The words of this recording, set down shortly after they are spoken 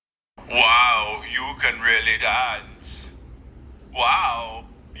can really dance. Wow,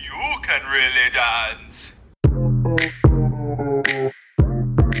 you can really dance.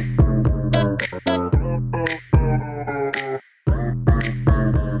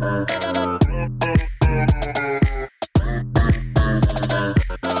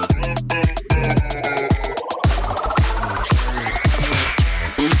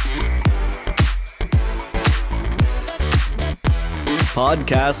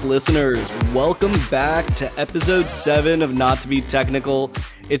 Podcast listeners, welcome back to episode 7 of Not to Be Technical.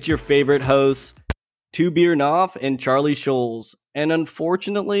 It's your favorite hosts, Two Beer Knopf and Charlie Scholes. And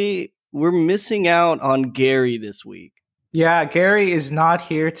unfortunately, we're missing out on Gary this week. Yeah, Gary is not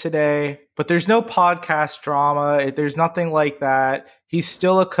here today, but there's no podcast drama. There's nothing like that. He's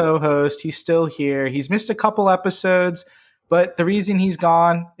still a co-host. He's still here. He's missed a couple episodes, but the reason he's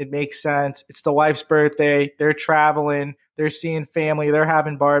gone, it makes sense. It's the wife's birthday. They're traveling. They're seeing family. They're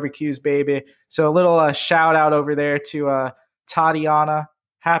having barbecues, baby. So a little shout out over there to Tatiana.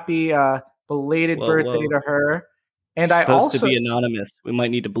 Happy belated birthday to her. And She's supposed to be anonymous. We might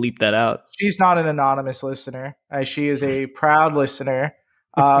need to bleep that out. She's not an anonymous listener. She is a proud listener.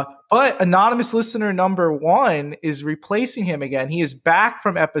 But anonymous listener number 1 is replacing him again. He is back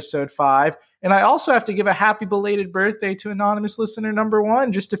from episode 5. And I also have to give a happy belated birthday to anonymous listener number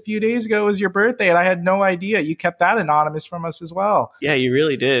 1. Just a few days ago was your birthday, and I had no idea. You kept that anonymous from us as well. Yeah, you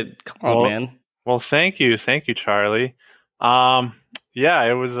really did. Come on, man. Well, thank you. Thank you, Charlie. Yeah,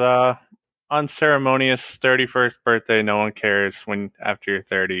 it was unceremonious 31st birthday. No one cares when after you're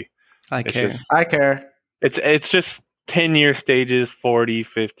 30. I care. It's just 10-year stages, 40,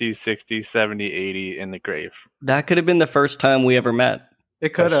 50, 60, 70, 80 in the grave. That could have been the first time we ever met. It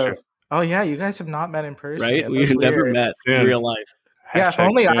could have. Oh, yeah, you guys have not met in person. Right? We've never met in real life. Yeah, if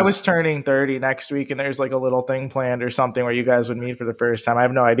only I was turning 30 next week and there's like a little thing planned or something where you guys would meet for the first time. I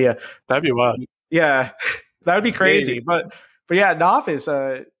have no idea. That'd be wild. Yeah, that would be crazy. But yeah,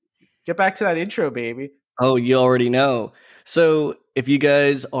 Nafis, get back to that intro, baby. Oh, you already know. So if you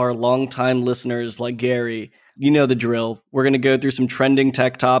guys are longtime listeners like Gary, you know the drill. We're going to go through some trending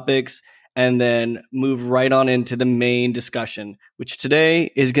tech topics and then move right on into the main discussion, which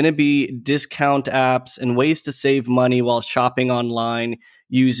today is going to be discount apps and ways to save money while shopping online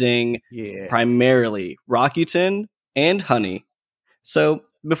using primarily Rakuten and Honey. So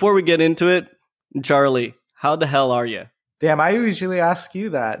before we get into it, Charlie, how the hell are you? Damn, I usually ask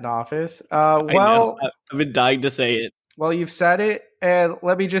you that, Nafis. Well, I've been dying to say it. Well, you've said it, and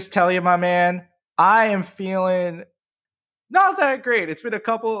let me just tell you, my man, I am feeling not that great. It's been a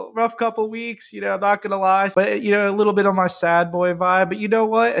rough couple weeks, I'm not going to lie. But, a little bit on my sad boy vibe. But you know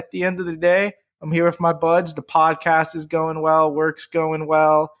what? At the end of the day, I'm here with my buds. The podcast is going well. Work's going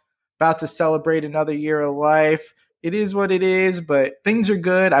well. About to celebrate another year of life. It is what it is, but things are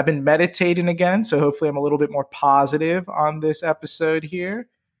good. I've been meditating again, so hopefully I'm a little bit more positive on this episode here.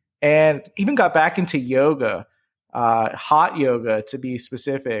 And even got back into yoga. Hot yoga, to be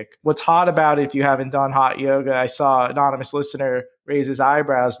specific. What's hot about it, if you haven't done hot yoga, I saw an anonymous listener raise his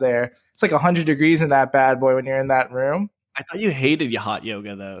eyebrows there. It's like 100 degrees in that bad boy when you're in that room. I thought you hated your hot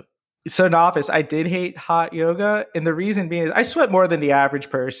yoga, though. So, Nafis, I did hate hot yoga, and the reason being is I sweat more than the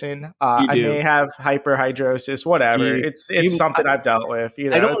average person. I may have hyperhidrosis, whatever. It's something I've dealt with.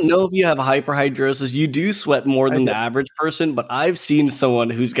 I don't know if you have hyperhidrosis. You do sweat more than the average person, but I've seen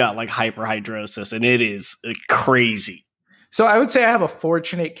someone who's got like hyperhidrosis, and it is crazy. So I would say I have a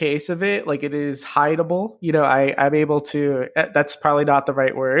fortunate case of it. Like, it is hideable. I'm able to, that's probably not the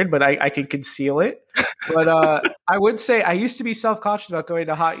right word, but I can conceal it. But I would say I used to be self-conscious about going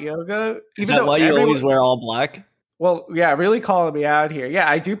to hot yoga. Is that why you always wear all black? Well, yeah, really calling me out here. Yeah,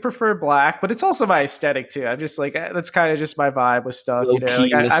 I do prefer black, but it's also my aesthetic too. I'm just like, that's kind of just my vibe with stuff.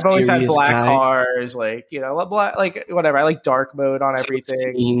 I've always had black cars, black, whatever. I like dark mode on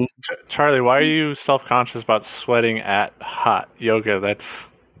everything. Charlie, why are you self-conscious about sweating at hot yoga? That's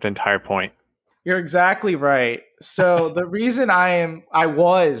the entire point. You're exactly right. So the reason I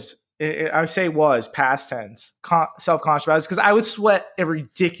was past tense, self-conscious about it is because I would sweat a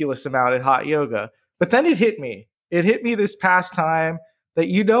ridiculous amount at hot yoga. But then it hit me. It hit me this past time that,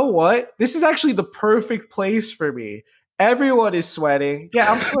 you know what? This is actually the perfect place for me. Everyone is sweating. Yeah,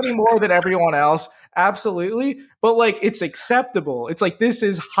 I'm sweating more than everyone else. Absolutely. But it's acceptable. It's like, this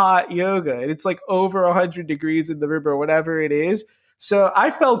is hot yoga. And it's like over 100 degrees in the room or whatever it is. So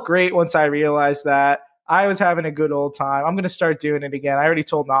I felt great once I realized that. I was having a good old time. I'm going to start doing it again. I already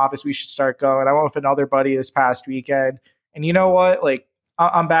told Nafis we should start going. I went with another buddy this past weekend. And you know what?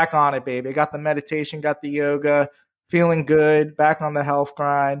 I'm back on it, baby. I got the meditation, got the yoga, feeling good, back on the health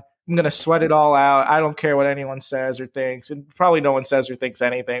grind. I'm going to sweat it all out. I don't care what anyone says or thinks. And probably no one says or thinks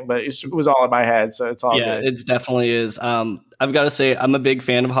anything, but it was all in my head. So it's all good. It definitely is. I've got to say, I'm a big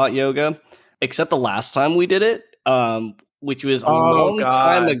fan of hot yoga, except the last time we did it, which was a long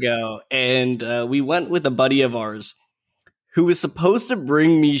time ago. And we went with a buddy of ours who was supposed to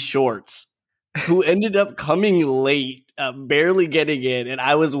bring me shorts, who ended up coming late, barely getting in. And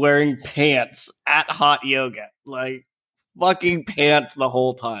I was wearing pants at hot yoga, like fucking pants the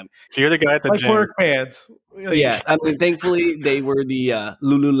whole time. So you're the guy at the like gym. Work pants. Yeah, I mean, thankfully they were the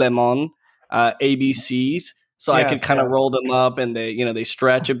Lululemon ABCs, so I could kind of roll them up, and they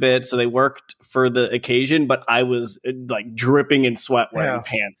stretch a bit, so they worked for the occasion. But I was like dripping in sweat wearing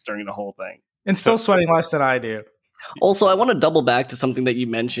pants during the whole thing, and still sweating less than I do. Also, I want to double back to something that you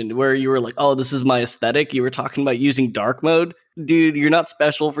mentioned where you were like, oh, this is my aesthetic. You were talking about using dark mode. Dude, you're not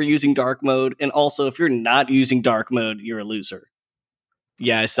special for using dark mode. And also, if you're not using dark mode, you're a loser.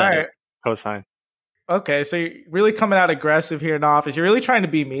 Yeah, I said it. Cosign. Okay, so you're really coming out aggressive here in office. You're really trying to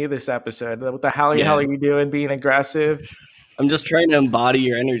be me this episode. What the hell are you doing being aggressive? I'm just trying to embody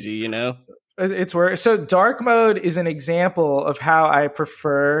your energy, you know? It's where so dark mode is an example of how I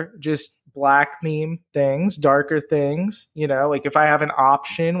prefer just black theme things, darker things, like if I have an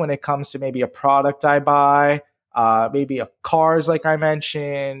option when it comes to maybe a product I buy, maybe a cars like I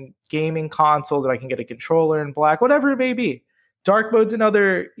mentioned, gaming consoles, if I can get a controller in black, whatever it may be. Dark mode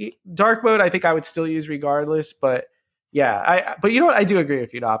I think I would still use regardless, but yeah, but you know what? I do agree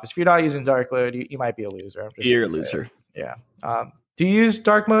with you, Office. If you're not using dark mode, you might be a loser. You're a loser. Yeah. Do you use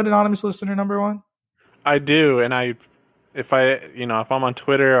dark mode, anonymous listener number one? I do, and if I'm on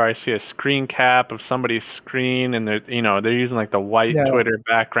Twitter or I see a screen cap of somebody's screen and they're using like the white Twitter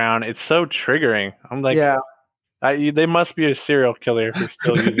background, it's so triggering. I'm like, they must be a serial killer if you're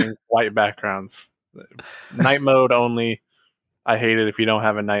still using white backgrounds. Night mode only. I hate it if you don't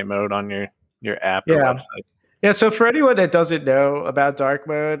have a night mode on your app or website. Yeah, so for anyone that doesn't know about dark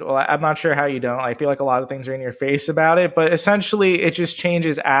mode, well, I'm not sure how you don't. I feel like a lot of things are in your face about it, but essentially it just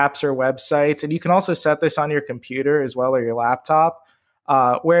changes apps or websites. And you can also set this on your computer as well or your laptop,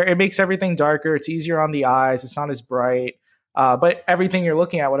 where it makes everything darker. It's easier on the eyes. It's not as bright. But everything you're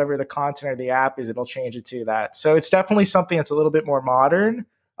looking at, whatever the content or the app is, it'll change it to that. So it's definitely something that's a little bit more modern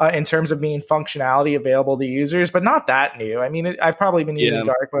in terms of being functionality available to users, but not that new. I mean, I've probably been using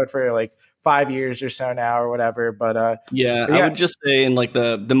dark mode for like 5 years or so now or whatever, but I would just say in like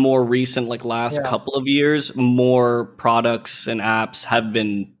the more recent, like last couple of years, more products and apps have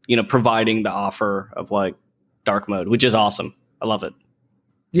been, providing the offer of like dark mode, which is awesome. I love it.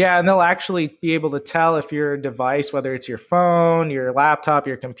 Yeah, and they'll actually be able to tell if your device, whether it's your phone, your laptop,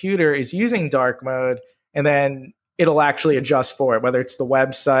 your computer, is using dark mode, and then it'll actually adjust for it, whether it's the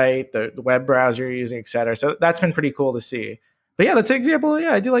website, the web browser you're using, et cetera. So that's been pretty cool to see. But yeah, that's an example.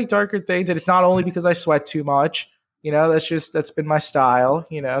 Yeah, I do like darker things. And it's not only because I sweat too much. That's been my style,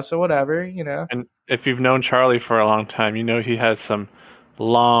 so whatever, And if you've known Charlie for a long time, he has some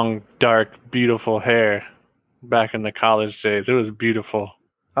long, dark, beautiful hair back in the college days. It was beautiful.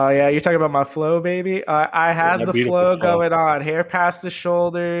 Oh, yeah. You're talking about my flow, baby? I had the flow going on. Hair past the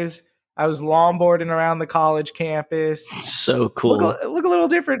shoulders. I was longboarding around the college campus. So cool. Look a little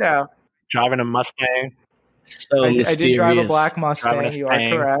different now. Driving a Mustang. So I did drive a black Mustang. You are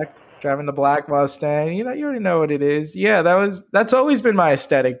correct. Driving the black Mustang. You already know what it is. Yeah, that's always been my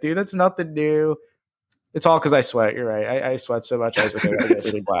aesthetic, dude. That's nothing new. It's all because I sweat. You're right. I sweat so much. I was like, I gotta get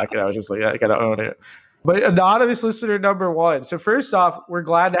really black, and I was just like, I gotta own it. But anonymous listener number one. So first off, we're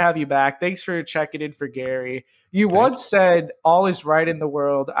glad to have you back. Thanks for checking in for Gary. You once said all is right in the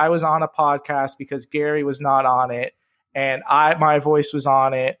world. I was on a podcast because Gary was not on it, and my voice was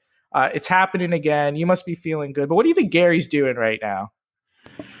on it. It's happening again. You must be feeling good. But what do you think Gary's doing right now?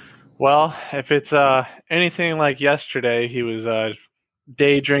 Well, if it's anything like yesterday, he was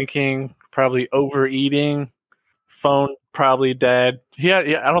day drinking, probably overeating, phone probably dead.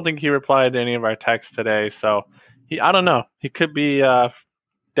 I don't think he replied to any of our texts today. So I don't know. He could be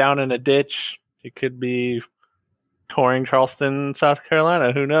down in a ditch. He could be touring Charleston, South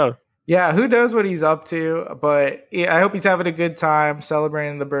Carolina. Who knows? Yeah, who knows what he's up to? But I hope he's having a good time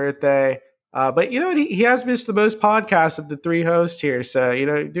celebrating the birthday. But you know what? He has missed the most podcasts of the three hosts here. So,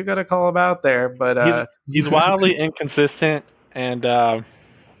 you do got to call him out there. But he's wildly inconsistent, and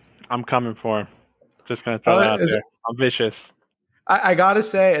I'm coming for him. Just going to throw it out there. I'm vicious. I got to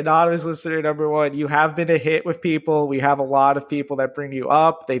say, anonymous listener number one, you have been a hit with people. We have a lot of people that bring you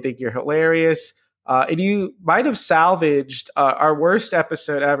up. They think you're hilarious. And you might have salvaged our worst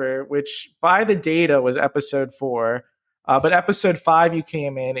episode ever, which by the data was episode 4. But episode 5, you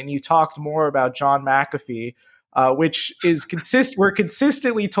came in and you talked more about John McAfee. which is we're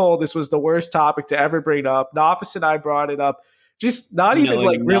consistently told this was the worst topic to ever bring up. Nafis and I brought it up, just not even Knowing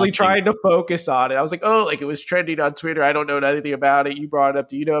like really nothing. trying to focus on it. I was like, oh, like it was trending on Twitter. I don't know anything about it. You brought it up.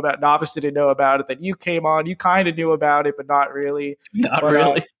 Do you know about it? Nafis didn't know about it. Then you came on. You kind of knew about it, but not really. Not But,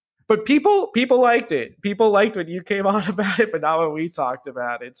 really. But people liked it. People liked when you came on about it, but not when we talked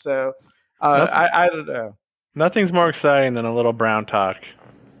about it. So I don't know. Nothing's more exciting than a little brown talk.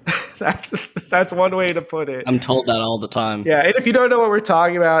 That's one way to put it. I'm told that all the time. Yeah, and if you don't know what we're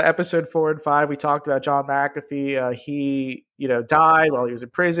talking about, episode 4 and 5, we talked about John McAfee. He, died while he was in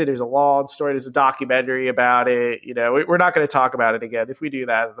prison. There's a long story. There's a documentary about it. We're not going to talk about it again. If we do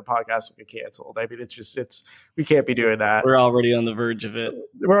that, the podcast will get canceled. I mean, we can't be doing that. We're already on the verge of it.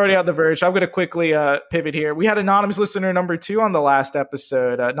 We're already on the verge. I'm going to quickly pivot here. We had anonymous listener number 2 on the last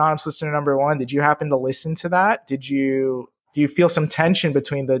episode. Anonymous listener number 1. Did you happen to listen to that? Do you feel some tension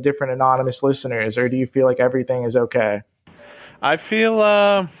between the different anonymous listeners, or do you feel like everything is okay? I feel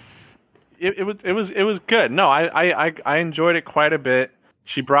it was good. No, I enjoyed it quite a bit.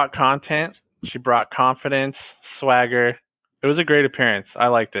 She brought content. She brought confidence, swagger. It was a great appearance. I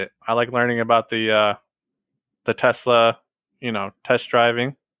liked it. I like learning about the Tesla, test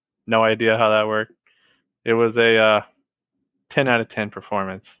driving. No idea how that worked. It was a 10 out of 10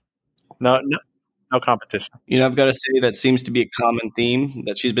 performance. No competition. I've got to say that seems to be a common theme,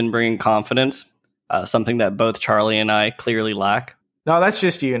 that she's been bringing confidence, something that both Charlie and I clearly lack, No, that's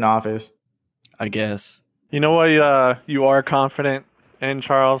just you in office. I guess. You know what you are confident in,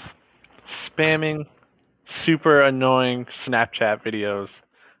 Charles? Spamming super annoying Snapchat videos.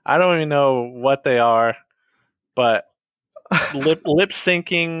 I don't even know what they are, but lip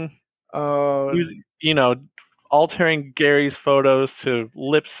syncing, altering Gary's photos to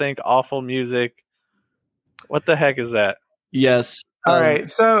lip sync awful music. What the heck is that? Yes. All right.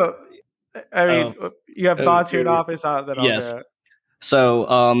 So, I mean, you have thoughts here in office? Yes.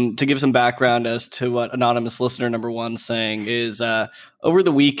 So, to give some background as to what anonymous listener number 1 saying is, over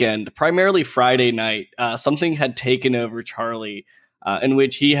the weekend, primarily Friday night, something had taken over Charlie, in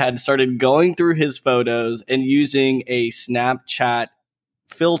which he had started going through his photos and using a Snapchat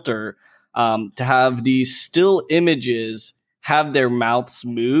filter to have these still images have their mouths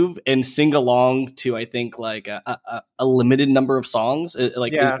move and sing along to, I think, like a limited number of songs.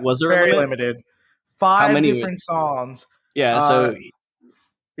 Was there very a limit? limited? 5 many different songs. Yeah. So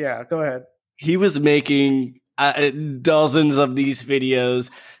yeah, go ahead. he was making dozens of these videos,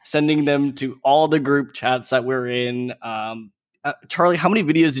 sending them to all the group chats that we're in. Charlie, how many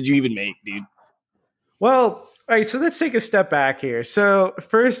videos did you even make, dude? Well, all right, so let's take a step back here. So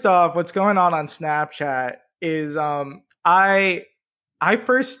first off, what's going on Snapchat is I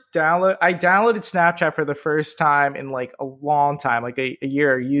downloaded Snapchat for the first time in like a long time, like a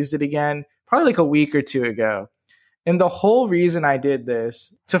year. I used it again probably like a week or 2 ago. And the whole reason I did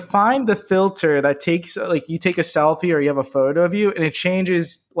this, to find the filter that takes, like, you take a selfie or you have a photo of you and it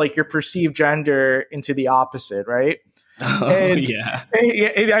changes like your perceived gender into the opposite, right? Yeah.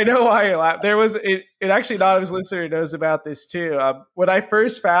 And I know why you laugh. There was it actually, anonymous listener knows about this too. When I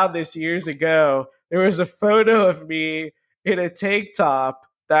first found this years ago, there was a photo of me in a tank top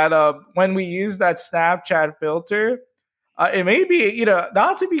that when we used that Snapchat filter, it may be,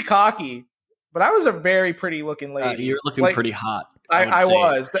 not to be cocky, but I was a very pretty looking lady. You're looking pretty hot. I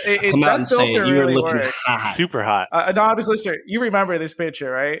was. Come out and say it. You were looking worked. hot. Super hot. Anonymous listener, you remember this picture,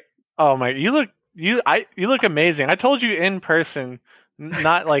 right? Oh my! You look amazing. I told you in person,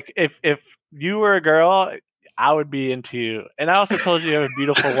 not like if you were a girl, I would be into you. And I also told you you have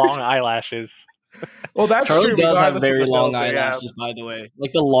beautiful long eyelashes. Well, that's Charlie true. does have regardless of very the long filter, eyelashes, by the way.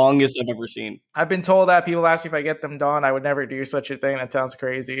 Like the longest I've ever seen. I've been told that. People ask me if I get them done. I would never do such a thing. That sounds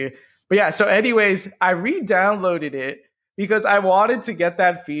crazy. But yeah, so anyways, I re-downloaded it because I wanted to get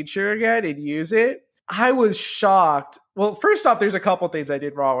that feature again and use it. I was shocked. Well, first off, there's a couple things I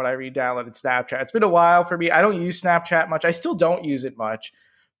did wrong when I re-downloaded Snapchat. It's been a while for me. I don't use Snapchat much. I still don't use it much.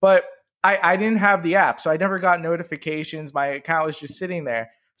 But I didn't have the app, so I never got notifications. My account was just sitting there.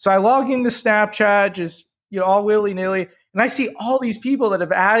 So I log into Snapchat, just all willy-nilly, and I see all these people that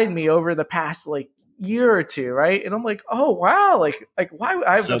have added me over the past like year or two, right? And I'm like, oh wow, like why?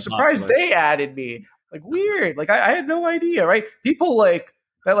 I'm So surprised popular. they added me. Like weird. Like I had no idea, right? People like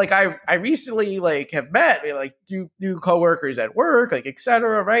that, like I recently like have met, like new coworkers at work, like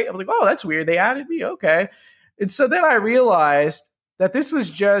etc. Right? I was like, oh, that's weird. They added me, okay. And so then I realized that this was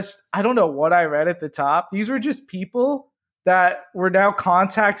just, I don't know what I read at the top. These were just people that were now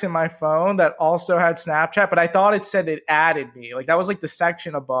contacts in my phone that also had Snapchat, but I thought it said it added me. Like that was like the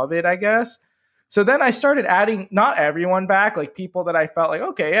section above it, I guess. So then I started adding not everyone back, like people that I felt like,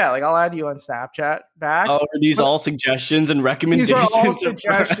 okay, yeah, like I'll add you on Snapchat back. Oh, are these all suggestions and recommendations? These are all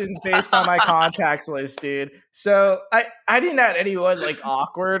suggestions based on my contacts list, dude. So I didn't add anyone like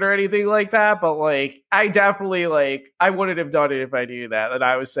awkward or anything like that, but like I definitely like I wouldn't have done it if I knew that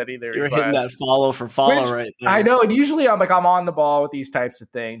I was sending the You're request. hitting that follow for follow Which, right there. I know, and usually I'm on the ball with these types of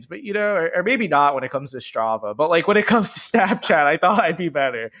things, but or maybe not when it comes to Strava, but like when it comes to Snapchat, I thought I'd be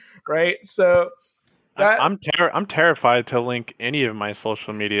better, right? So I'm terrified to link any of my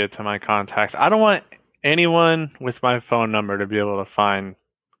social media to my contacts. I don't want anyone with my phone number to be able to find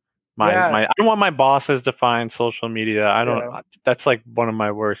my I don't want my bosses to find social media. I don't. That's like one of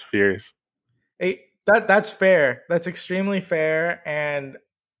my worst fears. That's fair. That's extremely fair, and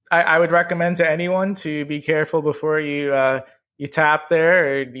I would recommend to anyone to be careful before you tap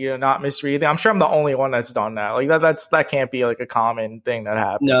there or not misread it. I'm sure I'm the only one that's done that. Like that can't be like a common thing that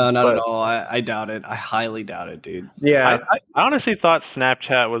happens. No, not at all. I doubt it. I highly doubt it, dude. Yeah, I honestly thought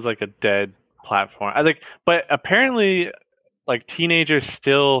Snapchat was like a dead platform. I think, but apparently, like teenagers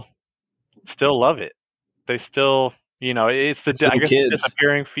still love it. They still, it's the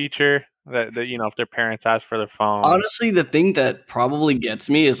disappearing feature that if their parents ask for their phone. Honestly, the thing that probably gets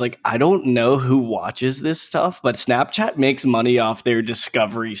me is like I don't know who watches this stuff, but Snapchat makes money off their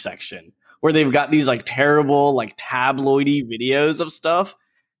discovery section where they've got these like terrible like tabloidy videos of stuff.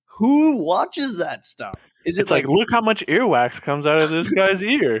 Who watches that stuff? It's like look how much earwax comes out of this guy's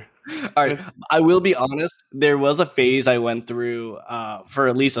ear. All right, I will be honest. There was a phase I went through for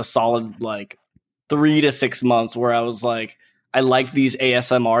at least a solid like 3 to 6 months where I was like, I liked these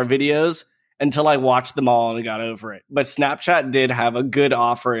ASMR videos until I watched them all and got over it. But Snapchat did have a good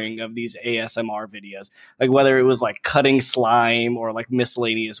offering of these ASMR videos, like whether it was like cutting slime or like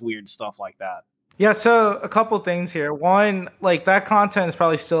miscellaneous weird stuff like that. Yeah, so a couple things here. One, like that content is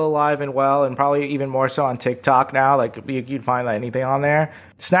probably still alive and well, and probably even more so on TikTok now. Like you'd find anything on there.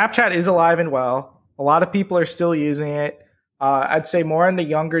 Snapchat is alive and well. A lot of people are still using it. I'd say more in the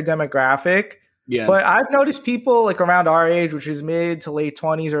younger demographic. Yeah. But I've noticed people like around our age, which is mid to late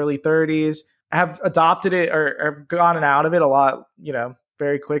 20s, early 30s, have adopted it or have gotten out of it a lot,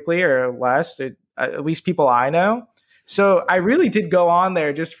 very quickly or less, at least people I know. So I really did go on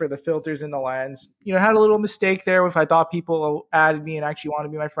there just for the filters in the lens. Had a little mistake there if I thought people added me and actually wanted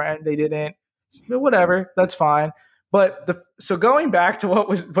to be my friend. They didn't. But whatever, that's fine. But so going back to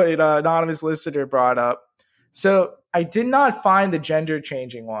what an anonymous listener brought up. So I did not find the gender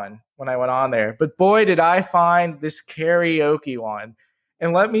changing one when I went on there, but boy, did I find this karaoke one.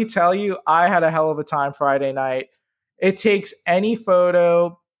 And let me tell you, I had a hell of a time Friday night. It takes any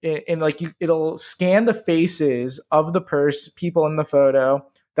photo and like it'll scan the faces of the people in the photo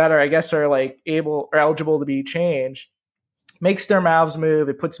that are like able or eligible to be changed, makes their mouths move.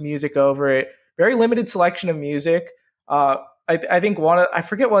 It puts music over it. Very limited selection of music. I think I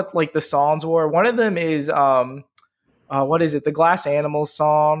forget what like the songs were. One of them is what is it? The Glass Animals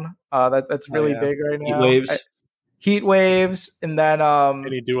song. That's really big right now. Heat Waves, and then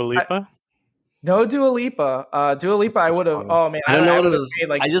any Dua Lipa? No Dua Lipa. Dua Lipa, I would have. Oh man, I don't know what it was.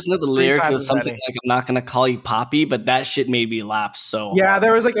 I just know the lyrics of something like "I'm not gonna call you Poppy," but that shit made me laugh so. Yeah, hard.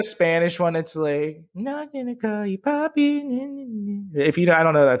 there was like a Spanish one. It's like "Not gonna call you Poppy." If you, I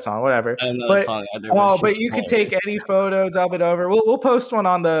don't know that song. Whatever. I don't know that song either. But you could take any photo, dub it over. We'll post one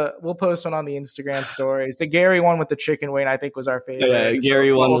on the Instagram stories. The Gary one with the chicken wing, I think, was our favorite. Yeah,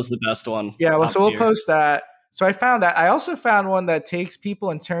 Gary one was the best one. Yeah, well, so we'll post that. So I found that. I also found one that takes people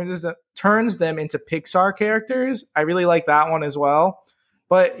and turns them into Pixar characters. I really like that one as well.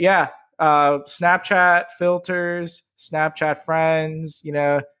 But yeah, Snapchat filters, Snapchat friends,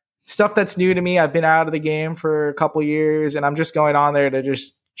 stuff that's new to me. I've been out of the game for a couple years, and I'm just going on there to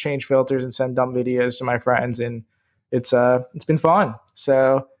just change filters and send dumb videos to my friends, and it's been fun.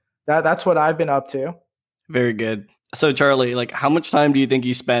 So that's what I've been up to. Very good. So Charlie, like how much time do you think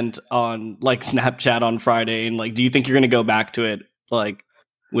you spent on like Snapchat on Friday? And like, do you think you're going to go back to it like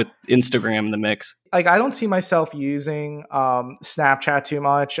with Instagram in the mix? Like, I don't see myself using Snapchat too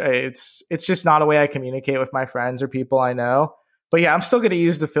much. It's just not a way I communicate with my friends or people I know. But yeah, I'm still going to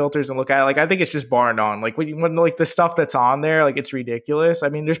use the filters and look at it. Like, I think it's just bar none. Like when like the stuff that's on there, like it's ridiculous. I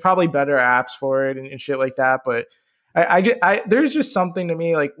mean, there's probably better apps for it and shit like that. But I there's just something to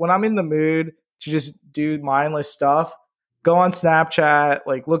me, like when I'm in the mood to just do mindless stuff, go on Snapchat,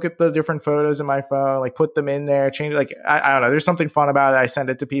 like look at the different photos in my phone, like put them in there, change it. Like, I don't know. There's something fun about it. I send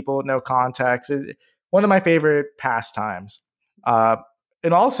it to people with no context. One of my favorite pastimes.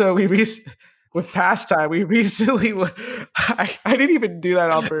 And also with pastime. We recently, I didn't even do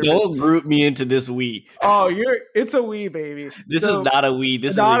that on purpose. Don't group me into this we. Oh, it's a we, baby. This is not a we.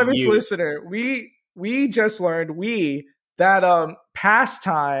 This anonymous is a you. listener. We just learned that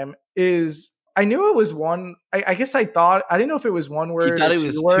pastime is. I knew it was one. I guess I didn't know if it was one word. You thought or it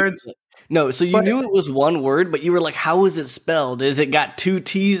was two words. No, so you knew it was one word, but you were like, how is it spelled? Is it got two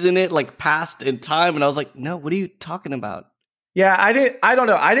T's in it, like past and time? And I was like, no, what are you talking about? Yeah, I don't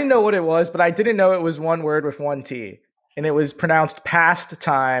know. I didn't know what it was, but I didn't know it was one word with one T. And it was pronounced past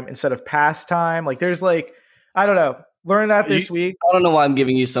time instead of pastime. Like there's like, I don't know. Learned that this week. I don't know why I'm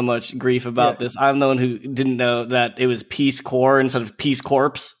giving you so much grief about this. I'm the one who didn't know that it was Peace Corps instead of Peace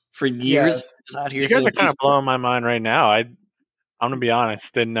Corps for years. Yes. Just out here You guys are kind Peace of blowing my mind right now. I'm going to be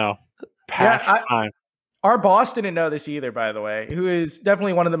honest. Didn't know. Past time. Our boss didn't know this either, by the way, who is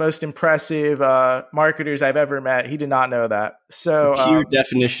definitely one of the most impressive marketers I've ever met. He did not know that. So pure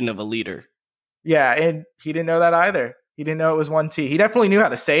definition of a leader. Yeah, and he didn't know that either. He didn't know it was one T. He definitely knew how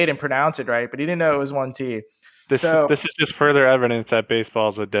to say it and pronounce it right, but he didn't know it was one T. This is just further evidence that baseball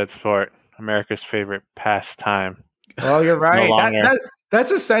is a dead sport. America's favorite pastime. Well, you're right. No longer. That's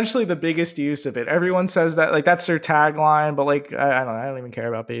essentially the biggest use of it. Everyone says that, like that's their tagline, but like I don't know, I don't even care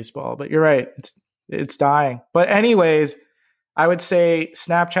about baseball. But you're right, it's dying. But anyways, I would say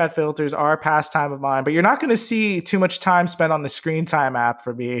Snapchat filters are a pastime of mine, but you're not going to see too much time spent on the screen time app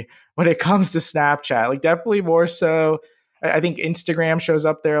for me when it comes to Snapchat. Like definitely more so. I think Instagram shows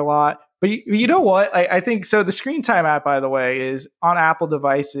up there a lot. But you know what? I think so. The screen time app, by the way, is on Apple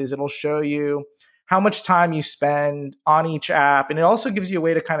devices. It'll show you how much time you spend on each app. And it also gives you a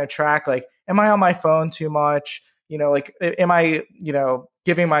way to kind of track, like, am I on my phone too much? You know, like, am I,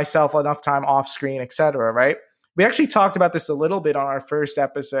 giving myself enough time off screen, et cetera, right? We actually talked about this a little bit on our first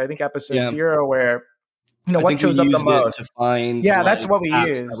episode, I think episode 0, where, what shows up the most. To find, that's what we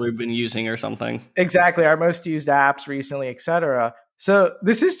use. That we've been using or something. Exactly. Our most used apps recently, et cetera. So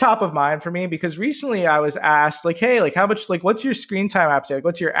this is top of mind for me because recently I was asked, like, hey, like how much, like, what's your screen time app say? Like,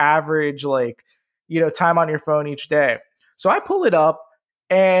 what's your average, like, time on your phone each day? So I pull it up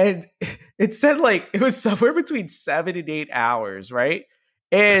and it said like it was somewhere between 7 and 8 hours, right?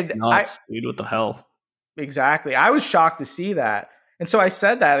 And dude, what the hell? Exactly. I was shocked to see that. And so I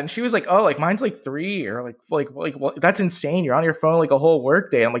said that, and she was like, "Oh, like mine's like 3, or like, well, that's insane. You're on your phone like a whole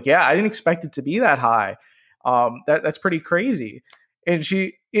work day." I'm like, "Yeah, I didn't expect it to be that high. That's pretty crazy." And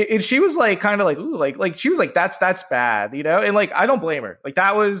she was like, kind of like, "Ooh," like she was like, "That's bad," And like, I don't blame her. Like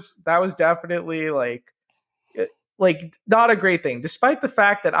that was definitely like not a great thing, despite the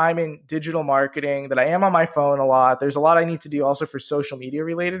fact that I'm in digital marketing, that I am on my phone a lot. There's a lot I need to do also for social media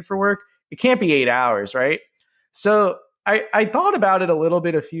related for work. It can't be 8 hours, right? So I thought about it a little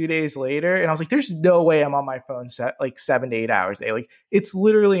bit a few days later, and I was like, there's no way I'm on my phone like 7 to 8 hours a day. Like, it's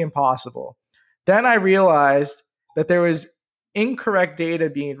literally impossible. Then I realized that there was incorrect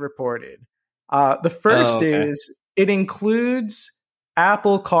data being reported. The first is it includes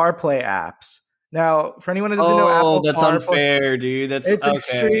Apple CarPlay apps. Now, for anyone who doesn't know Apple that's CarPlay, unfair, dude. It's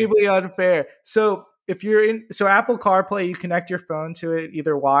extremely unfair. So if you're so Apple CarPlay, you connect your phone to it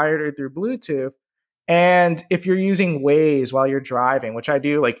either wired or through Bluetooth. And if you're using Waze while you're driving, which I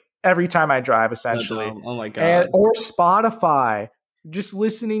do like every time I drive, essentially. Oh my God. Or Spotify, just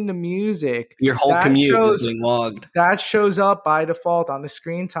listening to music. Your whole commute is being logged. That shows up by default on the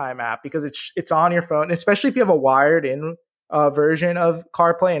Screen Time app because it's on your phone, especially if you have a wired in version of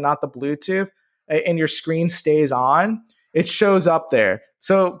CarPlay and not the Bluetooth, and your screen stays on. It shows up there.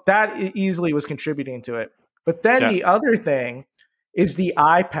 So that easily was contributing to it. But then the other thing is the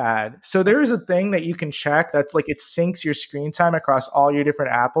iPad. So there is a thing that you can check that's like it syncs your screen time across all your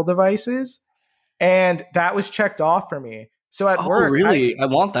different Apple devices. And that was checked off for me. So at work. Oh, really? I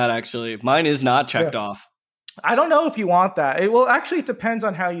want that actually. Mine is not checked off. I don't know if you want that. Actually, it depends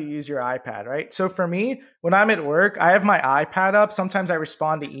on how you use your iPad, right? So for me, when I'm at work, I have my iPad up. Sometimes I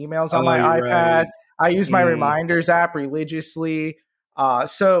respond to emails on my iPad. Right. I use my reminders app religiously.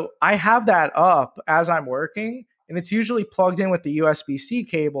 So I have that up as I'm working, and it's usually plugged in with the USB-C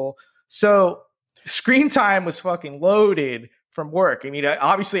cable. So screen time was fucking loaded from work. I mean,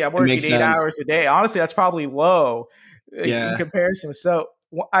 obviously I'm working 8 hours a day. Honestly, that's probably low in comparison. So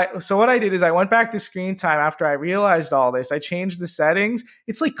what I did is I went back to screen time after I realized all this. I changed the settings.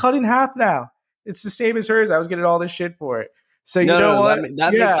 It's like cut in half now. It's the same as hers. I was getting all this shit for it. So you know what?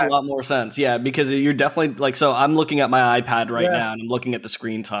 That makes a lot more sense. Yeah, because you're definitely like, so I'm looking at my iPad right now and I'm looking at the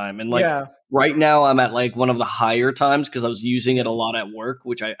screen time. And like right now I'm at like one of the higher times because I was using it a lot at work,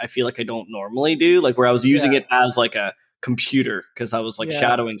 which I feel like I don't normally do. Like where I was using it as like a computer because I was like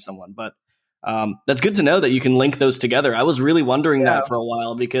shadowing someone. But That's good to know that you can link those together. I was really wondering that for a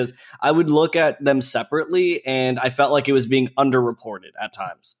while because I would look at them separately and I felt like it was being underreported at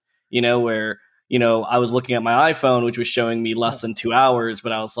times, where, I was looking at my iPhone, which was showing me less than 2 hours,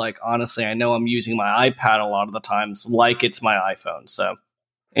 but I was like, honestly, I know I'm using my iPad a lot of the times like it's my iPhone. So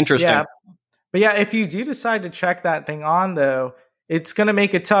interesting. Yeah. But yeah, if you do decide to check that thing on though, it's going to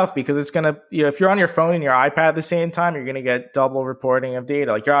make it tough because it's going to, if you're on your phone and your iPad at the same time, you're going to get double reporting of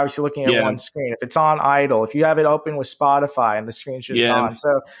data. Like you're obviously looking at one screen. If it's on idle, if you have it open with Spotify and the screen's just on.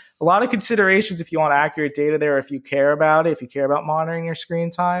 So a lot of considerations if you want accurate data there, if you care about it, if you care about monitoring your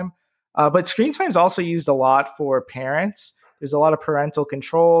screen time. But screen time is also used a lot for parents. There's a lot of parental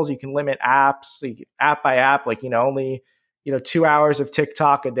controls. You can limit apps, like app by app, like, only 2 hours of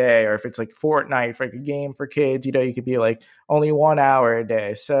TikTok a day, or if it's like Fortnite for like a game for kids, you could be like only 1 hour a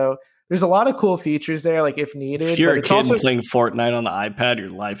day. So there's a lot of cool features there, like if needed. If you're a kid also playing Fortnite on the iPad, your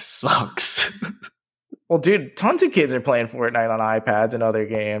life sucks. Well, dude, tons of kids are playing Fortnite on iPads and other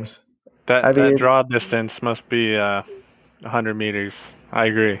games. That draw distance must be 100 meters. I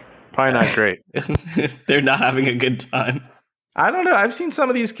agree. Probably not great. They're not having a good time. I don't know. I've seen some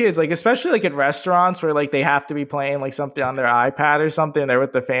of these kids, like especially like at restaurants where like they have to be playing like something on their iPad or something. They're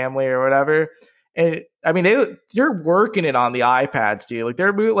with the family or whatever. And I mean, they're working it on the iPads, dude. Like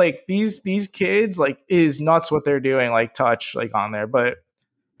they're like these kids, like it is nuts what they're doing, like touch like on there. But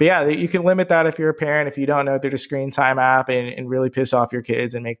yeah, you can limit that if you're a parent, if you don't know through the screen time app and really piss off your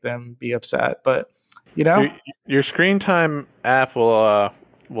kids and make them be upset. But your screen time app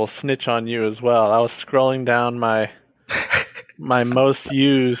will snitch on you as well. I was scrolling down my most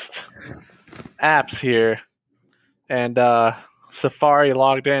used apps here, and Safari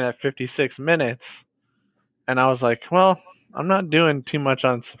logged in at 56 minutes, and I was like, well, I'm not doing too much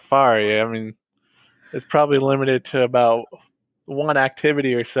on Safari. I mean, it's probably limited to about one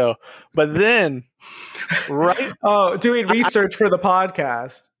activity or so. But then, right? Doing research for the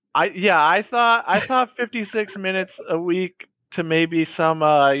podcast. I thought 56 minutes a week to maybe some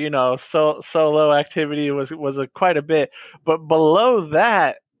solo activity was quite a bit, but below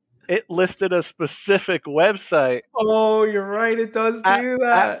that it listed a specific website. Oh, you're right, it does do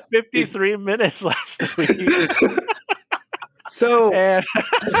that. At 53 minutes last week. So and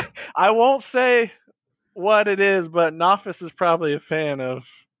I won't say what it is, but Nofis is probably a fan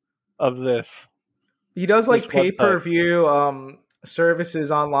of this. He does like pay-per-view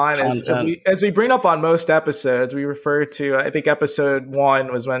services online. As we bring up on most episodes, we refer to, I think episode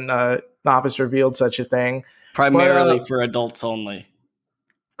 1 was when Nofis revealed such a thing. Primarily for adults only.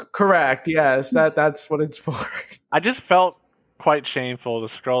 Correct, yes. That's what it's for. I just felt quite shameful to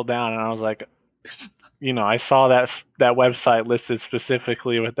scroll down, and I was like, I saw that website listed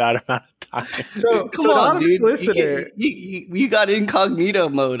specifically with that amount of time. So come on, dude. Listener, you got incognito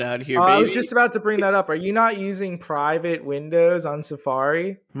mode out here, baby. I was just about to bring that up. Are you not using private windows on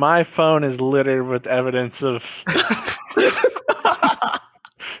Safari? My phone is littered with evidence of...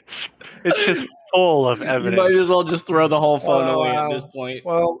 It's just full of evidence. You might as well just throw the whole phone away at this point.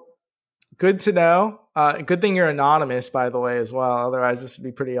 Well, good to know. Good thing you're anonymous, by the way, as well. Otherwise, this would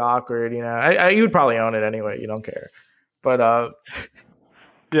be pretty awkward. You would probably own it anyway. You don't care. But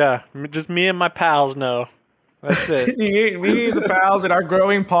yeah, just me and my pals know. That's it. me, the pals, and our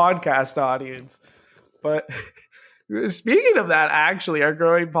growing podcast audience. But speaking of that, actually, our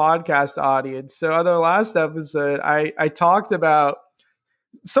growing podcast audience. So on our last episode, I talked about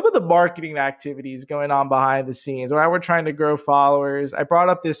some of the marketing activities going on behind the scenes where we're trying to grow followers. I brought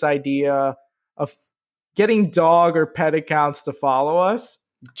up this idea of getting dog or pet accounts to follow us.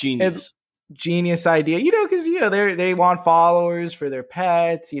 Genius idea, because they want followers for their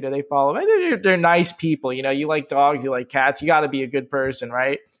pets. They follow. They're nice people. You like dogs, you like cats. You got to be a good person,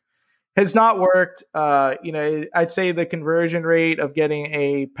 right? Has not worked. I'd say the conversion rate of getting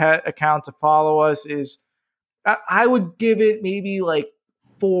a pet account to follow us is, I would give it maybe like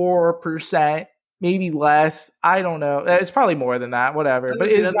 4%, maybe less. I don't know. It's probably more than that. Whatever, but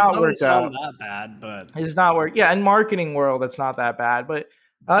it's not worked out. That bad, but it's not worked. Yeah, in marketing world, it's not that bad, but.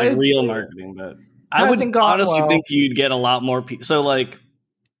 Real marketing, but I would honestly think you'd get a lot more people. So, like,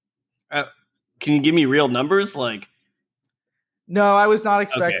 can you give me real numbers? Like, no, I was not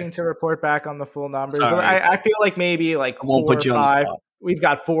expecting to report back on the full numbers. But I feel like maybe like 4 or 5. We've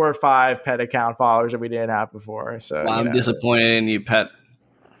got 4 or 5 pet account followers that we didn't have before. So I'm disappointed in you, pet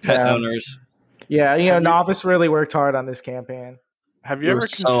owners. Yeah, Nofis really worked hard on this campaign. Have you ever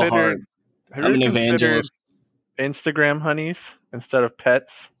considered? Instagram honeys instead of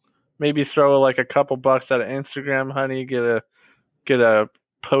pets? Maybe throw like a couple bucks at an Instagram honey, get a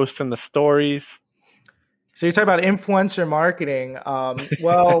post in the stories. So you're talking about influencer marketing.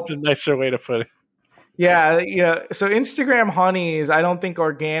 Well, That's a nicer way to put it. yeah, so Instagram honeys, I don't think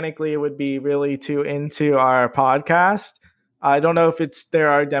organically would be really too into our podcast. I don't know if it's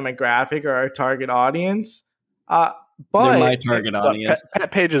our demographic or our target audience. But They're my target But audience.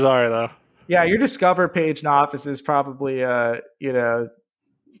 pet pages are, though. yeah, your Discover page in Office is probably,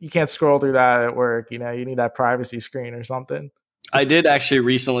 you can't scroll through that at work. You need that privacy screen or something. I did actually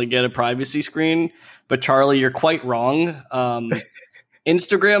recently get a privacy screen, but Charlie, you're quite wrong.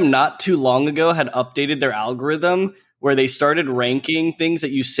 Instagram not too long ago had updated their algorithm where they started ranking things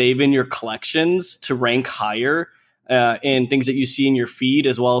that you save in your collections to rank higher in things that you see in your feed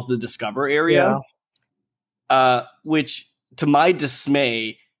as well as the Discover area. Which, to my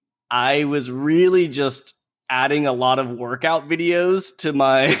dismay, I was really just adding a lot of workout videos to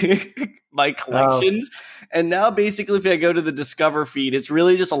my my collections. And now basically if I go to the Discover feed, it's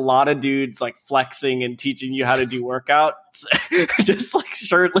really just a lot of dudes like flexing and teaching you how to do workouts. Just like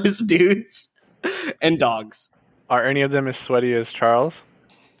shirtless dudes and dogs. Are any of them as sweaty as Charles?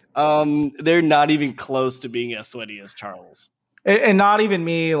 They're not even close to being as sweaty as Charles. And not even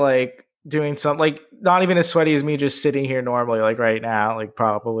me like doing something, like not even as sweaty as me just sitting here normally, like right now, like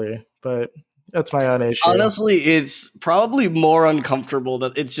probably. But that's my own issue. Honestly, it's probably more uncomfortable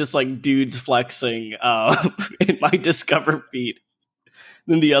that it's just like dudes flexing in my Discover feed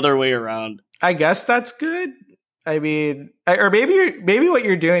than the other way around. I guess that's good. I mean, or maybe what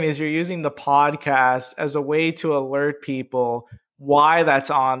you're doing is you're using the podcast as a way to alert people why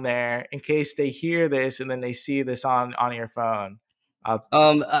that's on there in case they hear this and then they see this on your phone.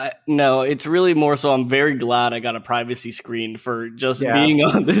 No, it's really more so I'm very glad I got a privacy screen for just being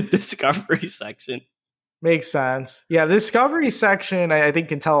on the Discovery section. Makes sense. Yeah, the Discovery section I think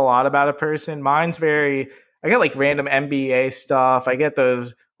can tell a lot about a person. Mine's I get like random NBA stuff. I get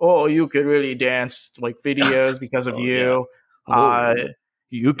those, you could really dance like videos because of you. Yeah.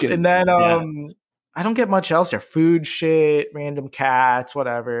 You can. And then I don't get much else there. Food shit, random cats,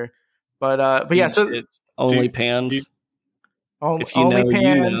 whatever. But yeah, so OnlyPans.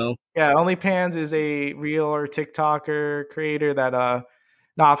 OnlyPans. Yeah, OnlyPans is a reel or TikToker creator that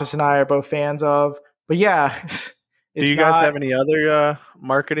Nafis and I are both fans of. But yeah, do you guys have any other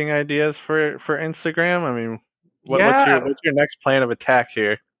marketing ideas for Instagram? I mean, what's your next plan of attack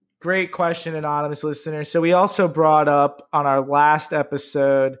here? Great question, anonymous listener. So we also brought up on our last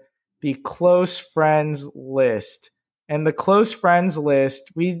episode the close friends list. And the close friends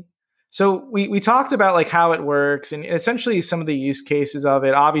list, we talked about like how it works and essentially some of the use cases of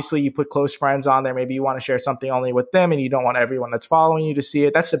it. Obviously, you put close friends on there. Maybe you want to share something only with them and you don't want everyone that's following you to see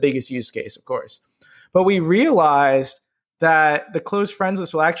it. That's the biggest use case, of course. But we realized that the close friends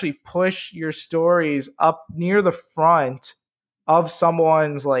list will actually push your stories up near the front of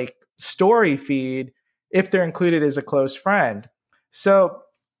someone's like story feed if they're included as a close friend. So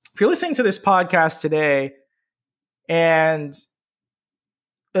if you're listening to this podcast today and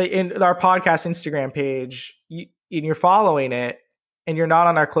in our podcast Instagram page, and you're following it and you're not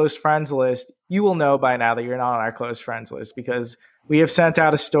on our close friends list, you will know by now that you're not on our close friends list because we have sent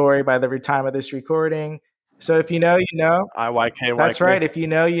out a story by the time of this recording. So if you know, you know. IYK. That's right. If you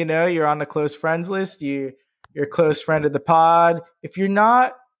know, you know, you're on the close friends list. You're a close friend of the pod. If you're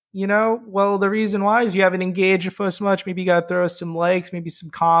not, well, the reason why is you haven't engaged with us much. Maybe you got to throw us some likes, maybe some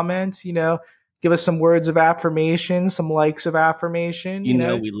comments, give us some words of affirmation, some likes of affirmation.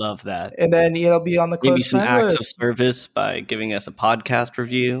 We love that. And then be on the close maybe some friend acts list. of service by giving us a podcast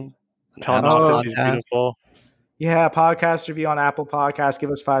review. Telling Office he's beautiful. Yeah, podcast review on Apple Podcasts. Give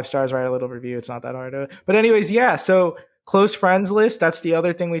us 5 stars, write a little review. It's not that hard. But anyways, yeah, so close friends list, that's the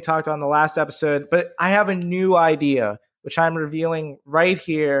other thing we talked about in the last episode. But I have a new idea, which I'm revealing right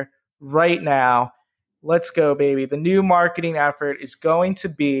here, right now. Let's go, baby. The new marketing effort is going to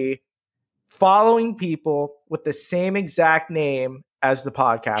be following people with the same exact name as the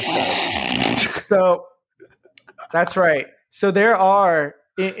podcast does. So that's right. So there are,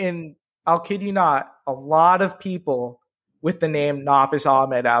 I'll kid you not, a lot of people with the name Nafis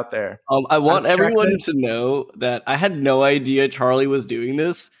Ahmed out there. I want everyone to know that I had no idea Charlie was doing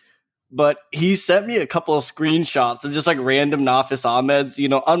this, but he sent me a couple of screenshots of just like random Nafis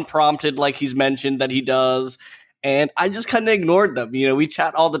Ahmeds, unprompted, like he's mentioned that he does. And I just kind of ignored them. We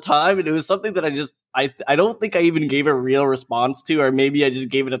chat all the time, and it was something that I don't think I even gave a real response to, or maybe I just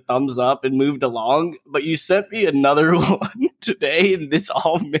gave it a thumbs up and moved along. But you sent me another one today, and this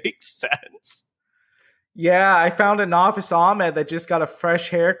all makes sense. Yeah, I found a Nafis Ahmed that just got a fresh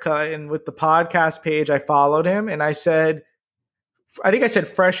haircut, and with the podcast page, I followed him, and I said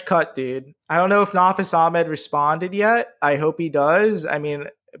fresh cut, dude. I don't know if Nafis Ahmed responded yet. I hope he does. I mean,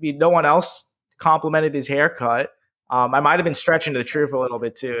 no one else complimented his haircut. I might have been stretching the truth a little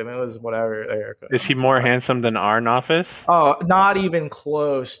bit too. I mean, it was whatever the haircut. Is he more handsome than Arn Office? Oh, not even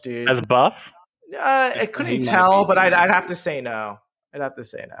close, dude. As buff? I He couldn't might tell, be. but I'd have to say no. I'd have to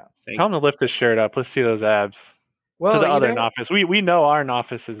say no. Tell him to lift his shirt up. Let's see those abs. Well, To the you other know, Office. We know Arn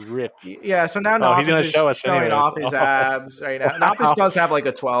Office is ripped. yeah, so now Oh, he's Nofis gonna is show us showing anyways. off his Oh. abs right now. Wow. Nofis does have like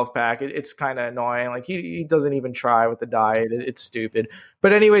a 12-pack. It's kind of annoying. Like he doesn't even try with the diet. It's stupid.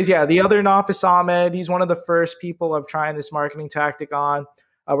 But anyways, yeah, the other Nofis Ahmed, he's one of the first people I'm trying this marketing tactic on.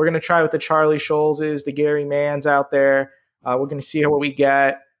 We're going to try with the Charlie Schollses, the Gary Manns out there. We're going to see what we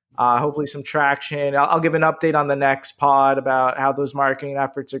get. Hopefully some traction. I'll give an update on the next pod about how those marketing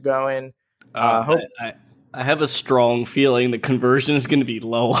efforts are going. I have a strong feeling the conversion is going to be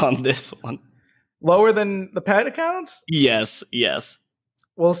low on this one. Lower than the pet accounts? Yes.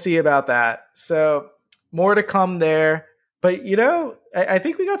 We'll see about that. So more to come there. But, I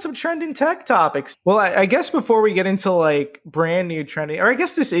think we got some trending tech topics. Well, I guess before we get into like brand new trending, or I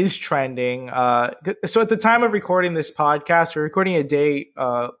guess this is trending. So at the time of recording this podcast, we're recording a day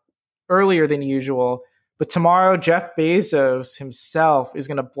earlier than usual. But tomorrow, Jeff Bezos himself is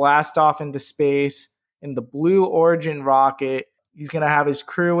going to blast off into space in the Blue Origin rocket. He's going to have his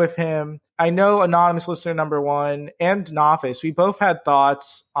crew with him. I know anonymous listener number 1 and Nofis, we both had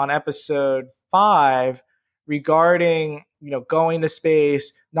thoughts on episode 5 regarding, going to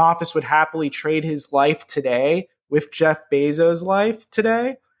space. Nofis would happily trade his life today with Jeff Bezos' life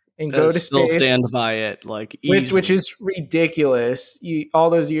today and go to Still space. stand by it, like Which is ridiculous. All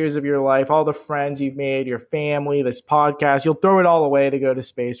those years of your life, all the friends you've made, your family, this podcast, you'll throw it all away to go to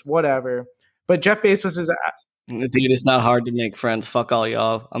space, whatever. But Jeff Bezos is... Dude, it's not hard to make friends. Fuck all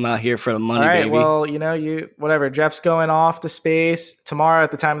y'all. I'm out here for the money, all right, baby. well, whatever. Jeff's going off to space. Tomorrow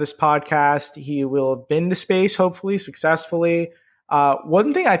at the time of this podcast, he will have been to space, hopefully, successfully.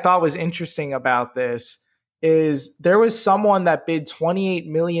 One thing I thought was interesting about this is there was someone that bid $28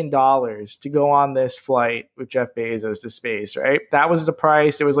 million to go on this flight with Jeff Bezos to space, right? That was the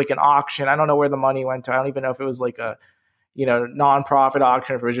price. It was like an auction. I don't know where the money went to. I don't even know if it was like a, non-profit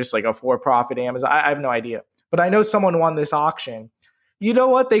auction, if it was just like a for-profit Amazon. I have no idea. But I know someone won this auction. You know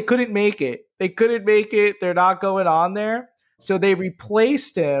what? They couldn't make it. They're not going on there. So they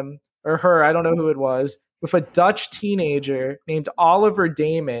replaced him or her, I don't know who it was, with a Dutch teenager named Oliver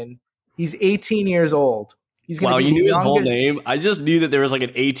Damon. He's 18 years old. He's going Wow, to be you knew his whole youngest- name? I just knew that there was like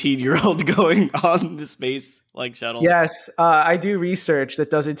an 18-year-old going on the space shuttle. Yes, I do research that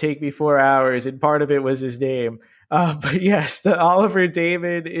doesn't take me 4 hours, and part of it was his name. But yes, the Oliver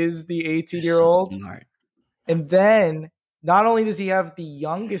Damon is the 18-year-old. So smart. And then not only does he have the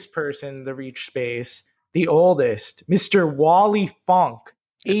youngest person to reach space, the oldest, Mr. Wally Funk,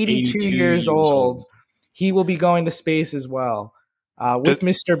 82 years old. He will be going to space as well with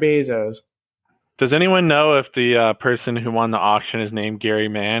Mr. Bezos. Does anyone know if the person who won the auction is named Gary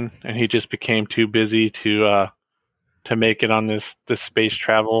Mann and he just became too busy to make it on this space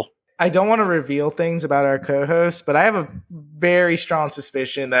travel? I don't want to reveal things about our co-host, but I have a very strong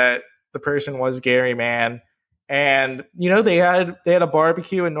suspicion that the person was Gary Mann. And, they had a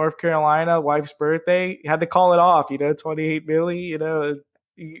barbecue in North Carolina, wife's birthday. You had to call it off, 28 milli,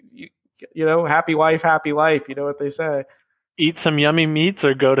 happy wife, happy life. You know what they say. Eat some yummy meats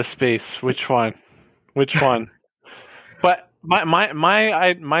or go to space. Which one? But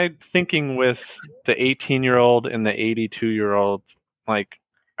my thinking with the 18-year-old and the 82-year-old, like,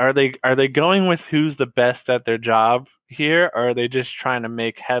 are they going with who's the best at their job here, or are they just trying to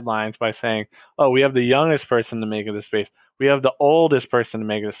make headlines by saying, oh, we have the youngest person to make it to space, we have the oldest person to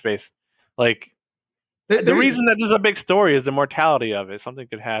make it to space? Like, the reason that this is a big story is the mortality of it. Something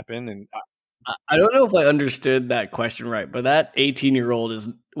could happen, and I don't know if I understood that question right, but that 18-year-old is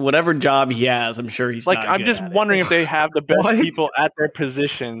whatever job he has. I'm sure he's like, not I'm good just at it. wondering if they have the best What? people at their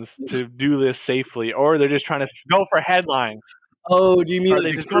positions to do this safely, or they're just trying to go for headlines. Oh, do you mean Are like they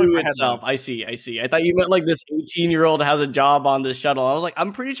the just going crew for itself? headlines? I see. I thought you meant like this 18-year-old has a job on this shuttle. I was like,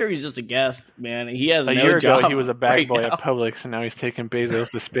 I'm pretty sure he's just a guest, man. He has A no year job ago, he was a bag right boy now. at Publix, and now he's taking Bezos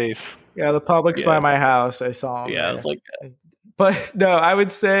to space. Yeah, the Publix Yeah. by my house. I saw him. Yeah, there. it's like But no, I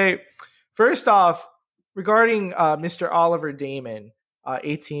would say, first off, regarding Mr. Oliver Damon,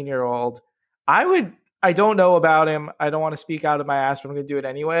 18-year-old, I don't know about him. I don't want to speak out of my ass, but I'm going to do it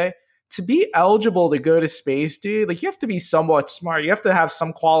anyway. To be eligible to go to space, dude, like, you have to be somewhat smart. You have to have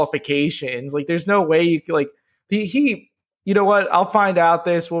some qualifications. Like, there's no way you could, like, you know what? I'll find out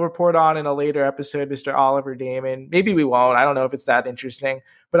this. We'll report on in a later episode, Mr. Oliver Damon. Maybe we won't. I don't know if it's that interesting.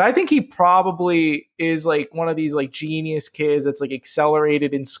 But I think he probably is like one of these like genius kids that's like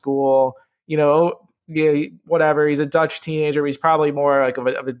accelerated in school, whatever. He's a Dutch teenager. But he's probably more like of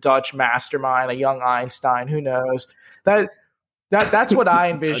a Dutch mastermind, a young Einstein. Who knows? That's what I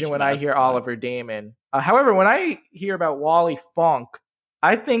envision when I hear Oliver Damon. However, when I hear about Wally Funk,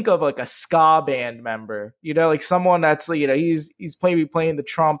 I think of like a ska band member, like someone that's, he's playing the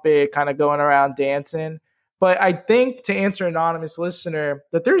trumpet, kind of going around dancing. But I think, to answer anonymous listener,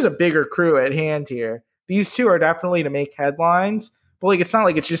 that there's a bigger crew at hand here. These two are definitely to make headlines, but like it's not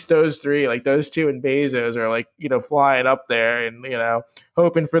like it's just those three. Like those two and Bezos are like, flying up there and,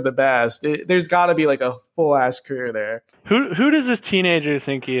 hoping for the best. There's got to be like a full ass crew there. Who does this teenager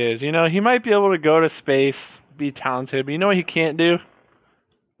think he is? He might be able to go to space, be talented, but you know what he can't do?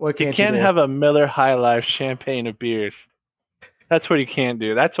 What he can't have a Miller High Life champagne of beers. That's what he can't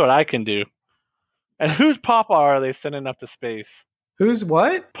do. That's what I can do. And whose Papa are they sending up to space? Who's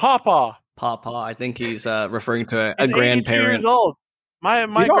what? Papa. I think he's referring to a He's grandparent. 82 years old. My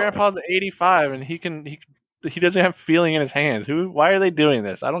grandpa's 85, and he doesn't have feeling in his hands. Why are they doing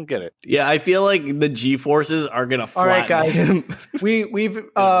this? I don't get it. Yeah, I feel like the G forces are gonna flatten. All right, guys. him. we've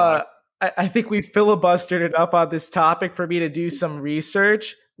I think we've filibustered it up on this topic for me to do some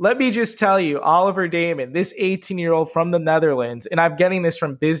research. Let me just tell you, Oliver Damon, this 18-year-old from the Netherlands, and I'm getting this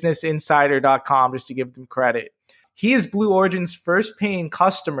from BusinessInsider.com just to give them credit. He is Blue Origin's first paying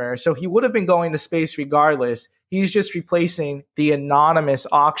customer, so he would have been going to space regardless. He's just replacing the anonymous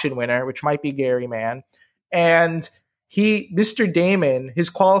auction winner, which might be Gary Mann. And Mr. Damon, his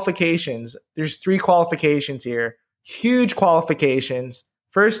qualifications, there's 3 qualifications here. Huge qualifications.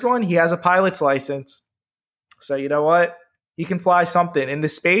 First one, he has a pilot's license. So you know what? He can fly something. Into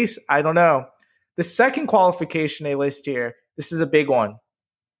space, I don't know. The second qualification they list here, this is a big one.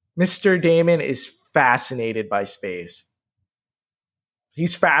 Mr. Damon is fascinated by space.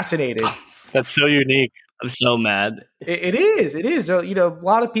 He's fascinated. That's so unique. I'm so mad. It is. So, a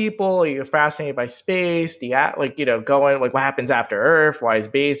lot of people are fascinated by space. Going like what happens after Earth? Why is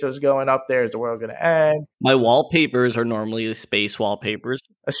Bezos going up there? Is the world going to end? My wallpapers are normally space wallpapers.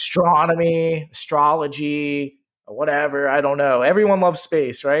 Astronomy, astrology, whatever. I don't know. Everyone loves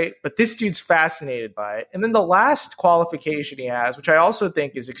space, right? But this dude's fascinated by it. And then the last qualification he has, which I also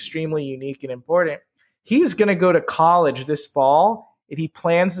think is extremely unique and important, he's going to go to college this fall, and he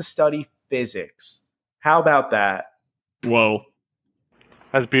plans to study physics. How about that? Whoa.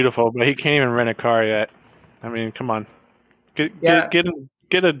 That's beautiful, but he can't even rent a car yet. I mean, come on. Get a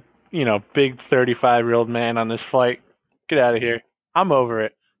big 35-year-old man on this flight. Get out of here. I'm over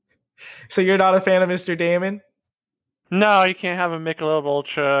it. So you're not a fan of Mr. Damon? No, you can't have a Michelob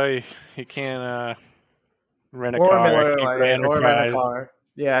Ultra. You can't rent a or car. Or rent a car.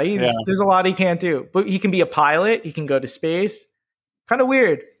 Yeah, there's a lot he can't do. But he can be a pilot. He can go to space. Kind of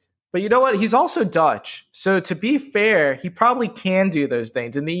weird. But you know what? He's also Dutch. So to be fair, he probably can do those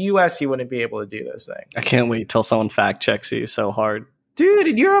things. In the US, he wouldn't be able to do those things. I can't wait till someone fact checks you so hard. Dude,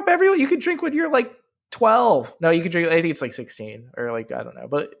 in Europe, you can drink when you're like 12. No, you can drink, I think it's like 16 or like, I don't know.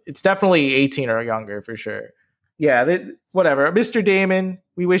 But it's definitely 18 or younger for sure. Yeah, whatever. Mr. Damon,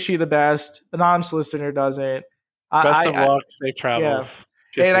 we wish you the best. Anonymous listener doesn't. Best of luck. Safe travels.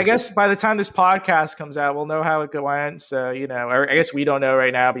 Yeah. And I guess by the time this podcast comes out, we'll know how it went. So, I guess we don't know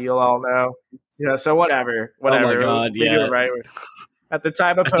right now, but you'll all know. So whatever. Oh my God, we do it right. At the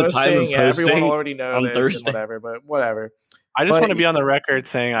time of posting, everyone will already know this Thursday. And whatever, but whatever. I just want to be on the record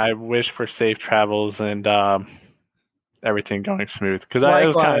saying I wish for safe travels and everything going smooth, because it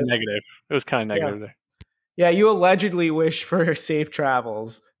was kind of negative. It was kind of negative there. Yeah, you allegedly wish for safe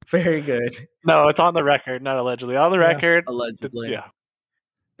travels. Very good. No, it's on the record, not allegedly. On the record. Allegedly. Yeah.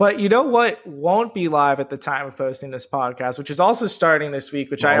 But you know what won't be live at the time of posting this podcast, which is also starting this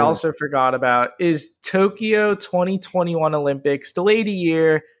week, which I also forgot about, is Tokyo 2021 Olympics. Delayed a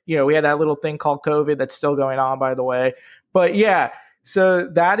year. We had that little thing called COVID that's still going on, by the way. But yeah, so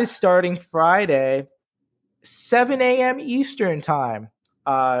that is starting Friday, 7 a.m. Eastern time.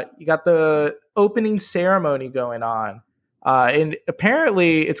 You got the opening ceremony going on. And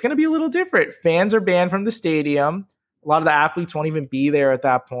apparently it's going to be a little different. Fans are banned from the stadium. A lot of the athletes won't even be there at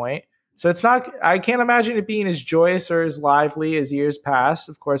that point. So I can't imagine it being as joyous or as lively as years past,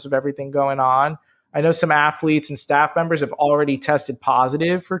 of course, with everything going on. I know some athletes and staff members have already tested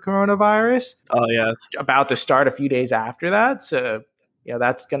positive for coronavirus. Oh, yeah. About to start a few days after that. So,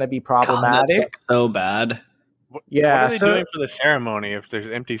 that's going to be problematic. God, that's so bad. Yeah. What are they doing for the ceremony if there's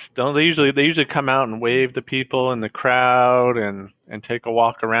empty stones? They usually come out and wave to people in the crowd and take a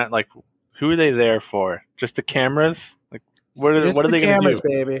walk around. Like, who are they there for? Just the cameras? Like, what are they going to do? Cameras,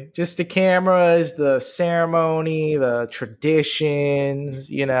 baby. Just the cameras, the ceremony, the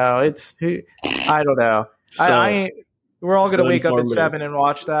traditions. I don't know. So, We're all So gonna wake up at informative. 7 and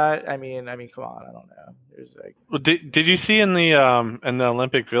watch that. I mean, come on. I don't know. There's like, Well, did you see in the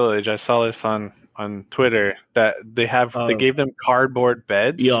Olympic Village? I saw this on Twitter that they gave them cardboard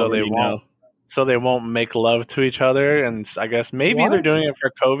beds You so they already won't know. so they won't make love to each other. And I guess maybe they're What? doing it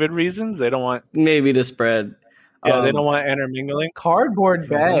for COVID reasons. They don't want Maybe to spread. they don't want intermingling. cardboard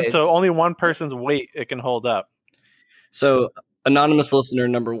beds. So only one person's weight it can hold up. So, anonymous listener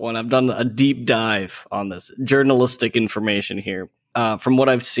number 1, I've done a deep dive on this journalistic information here. From what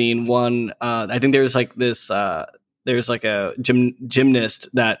I've seen, I think there's like this. There's like a gymnast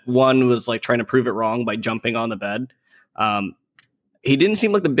that one was like trying to prove it wrong by jumping on the bed. He didn't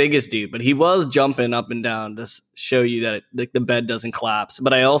seem like the biggest dude, but he was jumping up and down to show you that the bed doesn't collapse.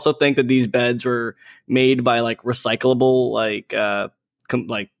 But I also think that these beds were made by like recyclable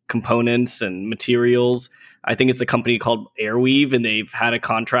components and materials. I think it's a company called Airweave, and they've had a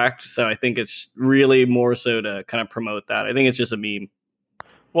contract. So I think it's really more so to kind of promote that. I think it's just a meme.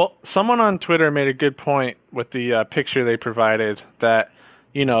 Well, someone on Twitter made a good point with the picture they provided that,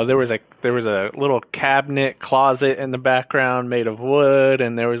 there was a little cabinet closet in the background made of wood,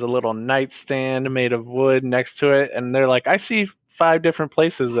 and there was a little nightstand made of wood next to it. And they're like, I see 5 different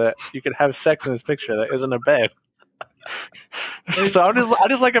places that you could have sex in this picture that isn't a bed. So I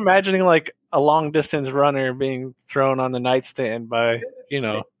just like imagining like a long distance runner being thrown on the nightstand by,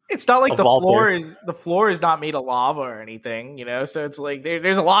 It's not like a the vaulter. floor is not made of lava or anything, So it's like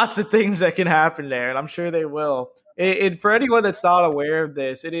there's lots of things that can happen there, and I'm sure they will. And for anyone that's not aware of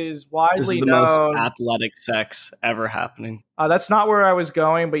this, it is widely This is the known. most athletic sex ever happening. That's not where I was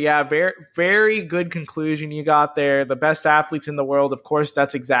going, but yeah, very, very good conclusion you got there. The best athletes in the world, of course,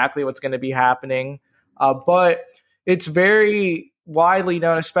 that's exactly what's going to be happening. But it's very widely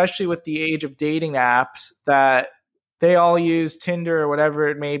known, especially with the age of dating apps, that they all use Tinder or whatever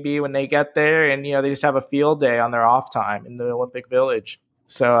it may be when they get there, and they just have a field day on their off time in the Olympic Village.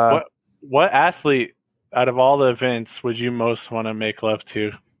 So, what athlete out of all the events would you most want to make love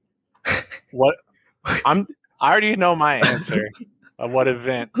to? I already know my answer of what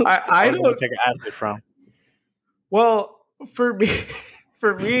event I don't don't take an athlete from. Well, for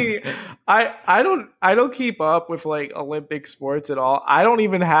me, I don't keep up with like Olympic sports at all. I don't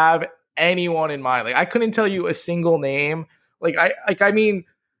even have anyone in mind. Like I couldn't tell you a single name. I mean,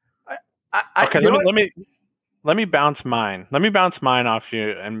 Okay, let me bounce mine. Let me bounce mine off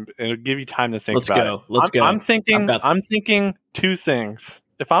you, and it'll give you time to think. Let's go. I'm thinking 2 things.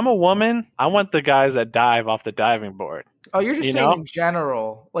 If I'm a woman, I want the guys that dive off the diving board. Oh, you're just saying in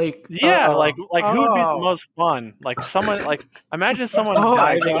general, like who would be the most fun? Like someone, like imagine someone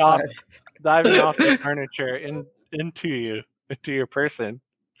diving off the furniture into your person,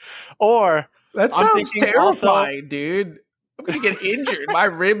 or that sounds terrifying, dude. I'm gonna get injured. My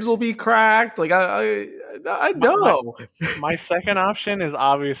ribs will be cracked. Like I know. My second option is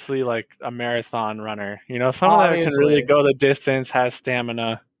obviously like a marathon runner. Someone that can really go the distance, has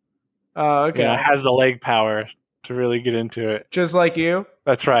stamina. Oh, okay. Has the leg power to really get into it. Just like you.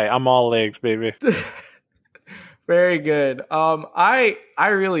 That's right. I'm all legs, baby. Very good. I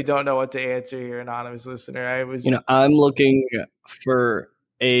really don't know what to answer here, anonymous listener. I'm looking for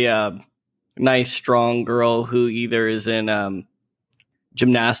a nice, strong girl who either is in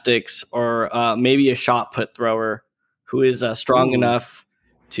gymnastics or maybe a shot put thrower who is strong enough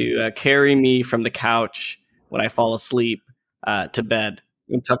to carry me from the couch when I fall asleep to bed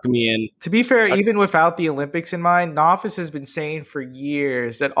and tuck me in. To be fair, even without the Olympics in mind, Nafis has been saying for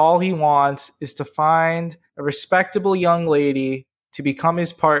years that all he wants is to find a respectable young lady to become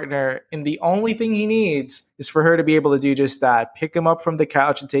his partner, and the only thing he needs is for her to be able to do just that. Pick him up from the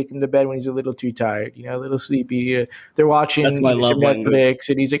couch and take him to bed when he's a little too tired, a little sleepy. They're watching Netflix,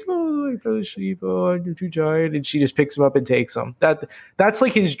 and he's like, "Oh, I fell asleep. Oh, I'm too tired," and she just picks him up and takes him. That's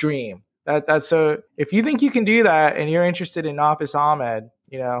like his dream. That's so. If you think you can do that, and you're interested in Nafis Ahmed,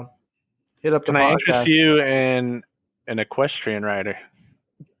 hit up the podcast. Can I interest you in an equestrian rider?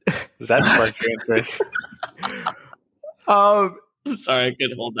 Does that spark your interest? Sorry, I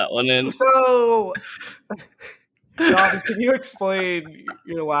could hold that one in. So, Nafis, can you explain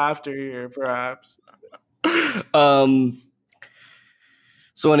your laughter here, perhaps?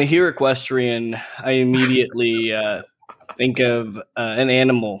 So when I hear equestrian, I immediately think of an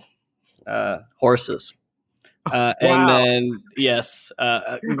animal, horses. And then, yes,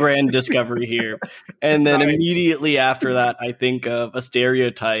 grand discovery here. And then immediately after that, I think of a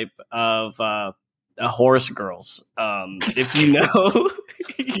stereotype of horse girls. If you know,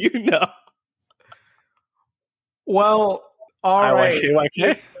 you know. Well, all right.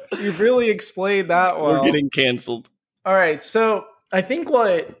 You've really explained that well. We're getting canceled. All right. So I think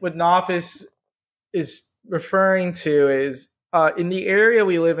what Nafis is referring to is in the area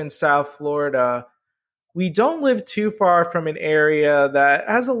we live in, South Florida. We don't live too far from an area that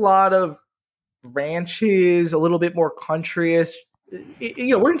has a lot of ranches, a little bit more countryish.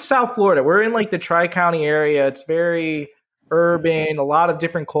 We're in South Florida. We're in like the Tri-County area. It's very urban, a lot of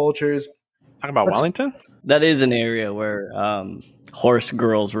different cultures. Talking about Wellington? That is an area where horse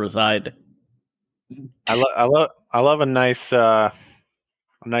girls reside. I love a nice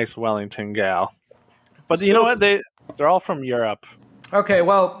Wellington gal. But you know what? They're all from Europe. Okay,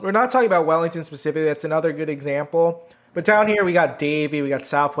 well, we're not talking about Wellington specifically. That's another good example. But down here, we got Davie, we got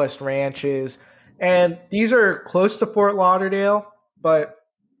Southwest Ranches, and these are close to Fort Lauderdale. But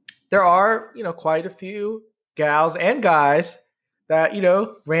there are, quite a few gals and guys that,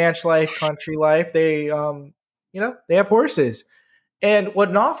 ranch life, country life. They, they have horses. And what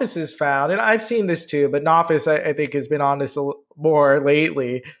Nofis has found, and I've seen this too, but Nofis, I think, has been on this more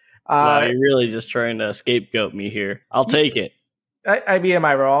lately. Wow, you're really just trying to scapegoat me here. I'll take it. I mean, am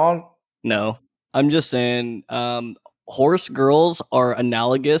I wrong? No, I'm just saying horse girls are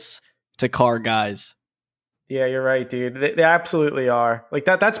analogous to car guys. Yeah, you're right, dude. They absolutely are. Like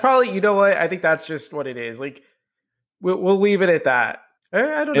that's probably, you know what? I think that's just what it is. Like we'll leave it at that.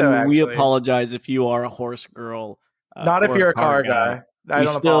 I don't know. We actually. apologize if you are a horse girl. Not if you're a car guy. We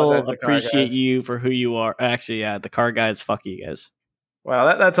still appreciate you for who you are. Actually, yeah, the car guys, fuck you guys.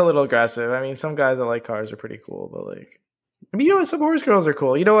 Well, that's a little aggressive. I mean, some guys that like cars are pretty cool, but like, I mean, some horse girls are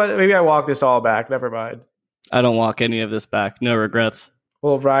cool. You know what? Maybe I walk this all back. Never mind. I don't walk any of this back. No regrets.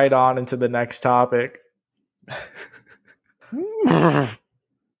 We'll ride on into the next topic.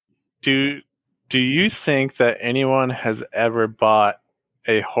 Do you think that anyone has ever bought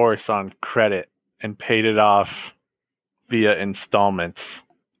a horse on credit and paid it off via installments?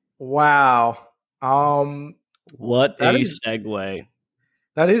 Wow. What a segue.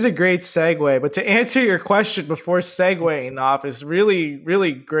 That is a great segue. But to answer your question before segueing off is really,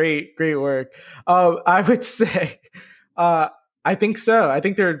 really great work. I would say, I think so. I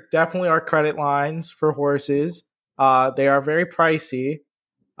think there definitely are credit lines for horses. They are very pricey.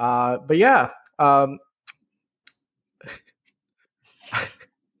 But yeah,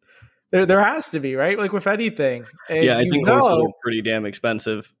 there has to be, right? Like with anything. And yeah, I think horses are pretty damn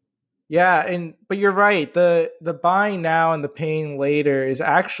expensive. Yeah, but you're right. The buying now and the paying later is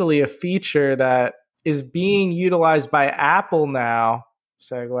actually a feature that is being utilized by Apple now.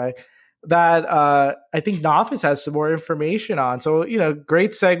 Segue that I think Nofis has some more information on. So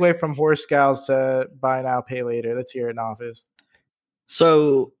great segue from horse gals to buy now, pay later. Let's hear it, Nofis.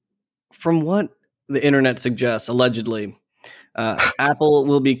 So, from what the internet suggests, allegedly, Apple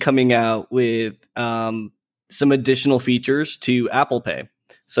will be coming out with some additional features to Apple Pay.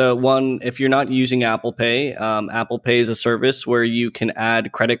 So one, if you're not using Apple Pay is a service where you can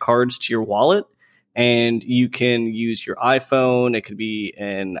add credit cards to your wallet, and you can use your iPhone. It could be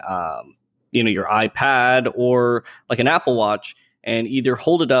your iPad or like an Apple Watch, and either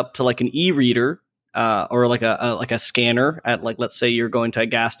hold it up to like an e-reader or like a scanner at, like, let's say you're going to a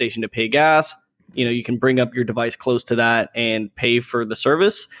gas station to pay gas. You can bring up your device close to that and pay for the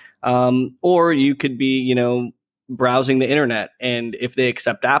service, or you could be browsing the internet, and if they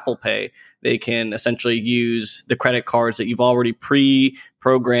accept Apple Pay, they can essentially use the credit cards that you've already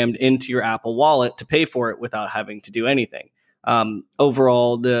pre-programmed into your Apple Wallet to pay for it without having to do anything.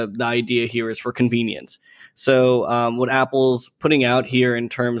 Overall, the idea here is for convenience. So what Apple's putting out here in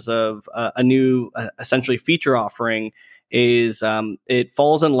terms of a new essentially feature offering is it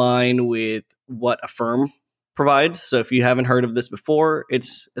falls in line with what Affirm provides. So if you haven't heard of this before,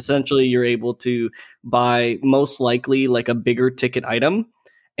 it's essentially you're able to buy most likely like a bigger ticket item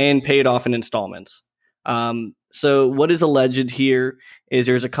and pay it off in installments. So what is alleged here is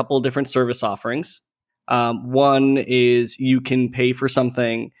there's a couple of different service offerings. One is you can pay for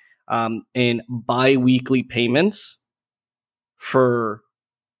something in bi-weekly payments for...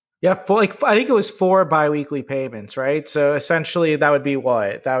 Yeah, I think it was 4 bi-weekly payments, right? So essentially that would be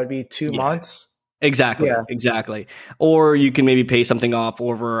what? That would be 2 months? Exactly. Or you can maybe pay something off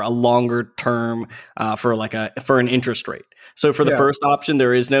over a longer term for an interest rate. So for the first option,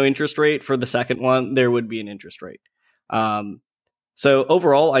 there is no interest rate. For the second one, there would be an interest rate. So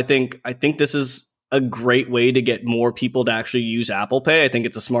overall, I think this is a great way to get more people to actually use Apple Pay. I think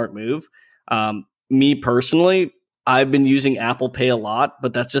it's a smart move. Me personally, I've been using Apple Pay a lot,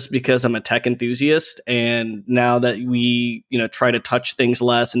 but that's just because I'm a tech enthusiast. And now that we, try to touch things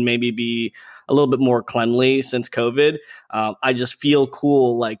less and maybe be a little bit more cleanly since COVID, I just feel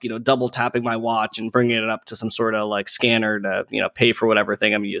cool, double tapping my watch and bringing it up to some sort of like scanner to, pay for whatever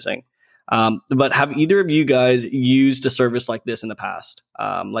thing I'm using. But have either of you guys used a service like this in the past,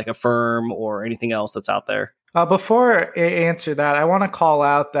 like Affirm or anything else that's out there? Before I answer that, I want to call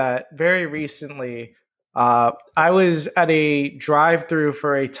out that very recently, I was at a drive-through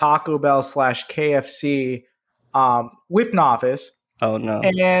for a Taco Bell slash KFC with Novice, Oh no.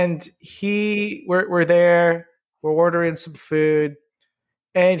 and we're there, we're ordering some food,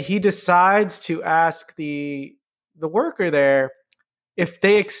 and he decides to ask the worker there if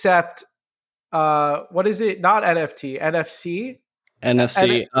they accept what is it? Not NFT, NFC.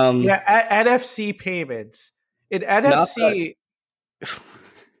 NFC. NFC payments. In Not NFC,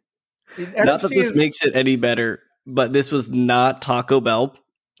 not that this makes it any better, but this was not Taco Bell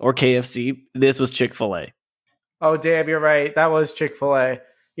or KFC. This was Chick-fil-A. Oh, damn, you're right. That was Chick-fil-A.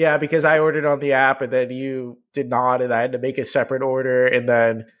 Yeah, because I ordered on the app and then you did not, and I had to make a separate order, and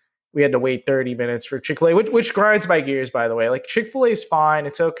then we had to wait 30 minutes for Chick-fil-A, which grinds my gears, by the way. Like, Chick-fil-A is fine.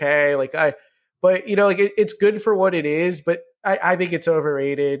 It's okay. But, it's good for what it is, but I think it's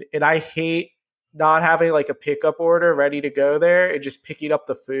overrated, and I hate not having like a pickup order ready to go there and just picking up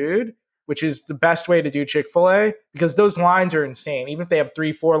the food, which is the best way to do Chick-fil-A, because those lines are insane. Even if they have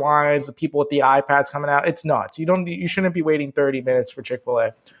 3-4 lines, the people with the iPads coming out, it's nuts. You shouldn't be waiting 30 minutes for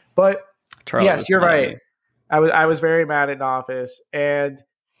Chick-fil-A. But yes, you're right. I was very mad at Office, and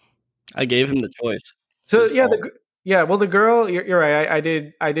I gave him the choice. So well, the girl, you're right. I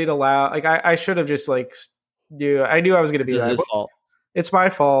did allow, like, I should have just like I knew I was going to be This right. is his fault. It's my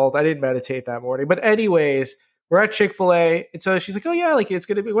fault. I didn't meditate that morning. But anyways, we're at Chick-fil-A. And so she's like, oh, yeah, like it's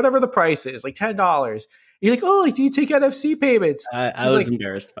going to be whatever the price is, like $10. You're like, oh, like, do you take NFC payments? I was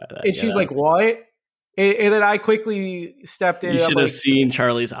embarrassed by that. And she's like, what? And then I quickly stepped in. You should have seen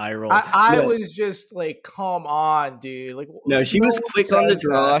Charlie's eye roll. I was just like, come on, dude. Like, no, she was quick on the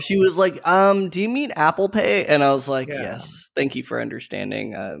draw. She was like, do you mean Apple Pay? And I was like, yes, thank you for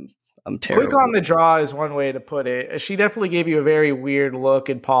understanding. I'm terrible. Quick on the draw is one way to put it. She definitely gave you a very weird look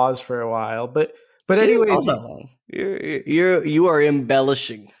and pause for a while. But anyways, you are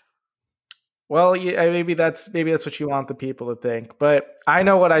embellishing. Well, maybe that's what you want the people to think. But I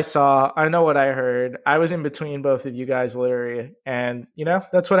know what I saw. I know what I heard. I was in between both of you guys, literally, and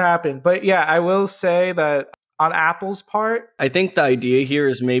that's what happened. But yeah, I will say that on Apple's part, I think the idea here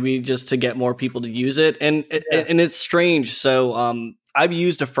is maybe just to get more people to use it, and it's strange. So I've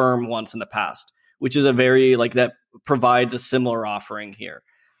used Affirm once in the past, which is a very that provides a similar offering here.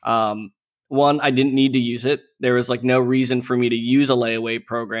 One, I didn't need to use it. There was no reason for me to use a layaway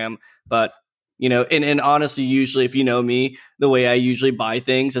program, but and honestly, usually if you know me, the way I usually buy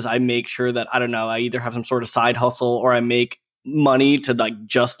things is I make sure that, I don't know, I either have some sort of side hustle or I make money to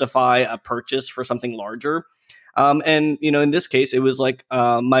justify a purchase for something larger. And in this case, it was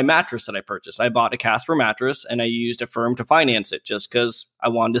my mattress that I purchased. I bought a Casper mattress and I used Affirm to finance it just because I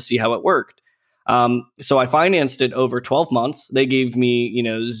wanted to see how it worked. So I financed it over 12 months. They gave me,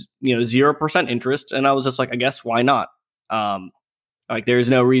 0% interest. And I was just like, I guess why not? There's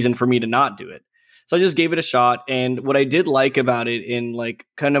no reason for me to not do it. So I just gave it a shot. And what I did like about it, in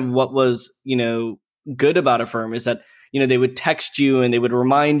kind of what was, good about Affirm, is that, they would text you and they would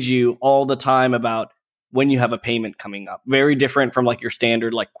remind you all the time about when you have a payment coming up. Very different from your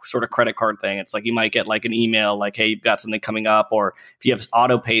standard sort of credit card thing. It's you might get an email hey, you've got something coming up, or if you have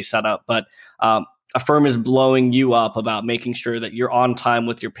auto pay set up. But Affirm is blowing you up about making sure that you're on time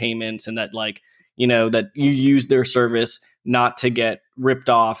with your payments, and that that you use their service not to get ripped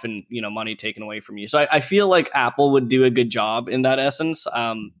off and money taken away from you. So I feel like Apple would do a good job in that essence.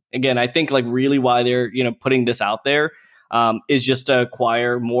 Again, I think really why they're putting this out there is just to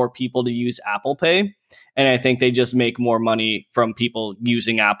acquire more people to use Apple Pay. And I think they just make more money from people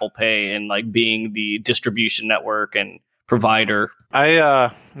using Apple Pay and being the distribution network and provider.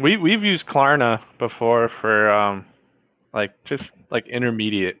 We've used Klarna before for just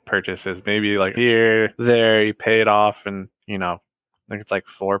intermediate purchases. Maybe here, there, you pay it off, and I think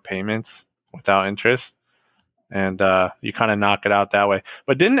it's 4 payments without interest, and you kind of knock it out that way.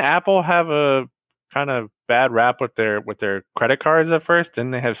 But didn't Apple have a kind of bad rap with their credit cards at first?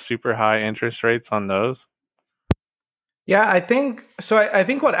 Didn't they have super high interest rates on those? Yeah, I think so. I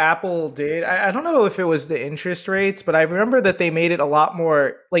think what Apple did, I don't know if it was the interest rates, but I remember that they made it a lot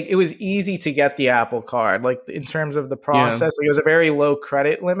more it was easy to get the Apple card, in terms of the process. It was a very low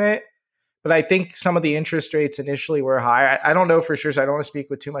credit limit, but I think some of the interest rates initially were high. I don't know for sure, so I don't want to speak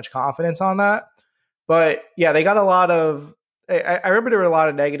with too much confidence on that. But yeah, they got a lot of. I remember there were a lot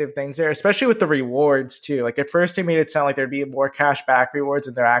of negative things there, especially with the rewards too. At first, they made it sound like there'd be more cash back rewards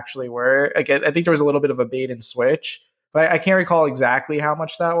than there actually were. Again, I think there was a little bit of a bait and switch. But I can't recall exactly how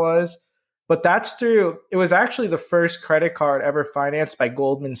much that was. but it was actually the first credit card ever financed by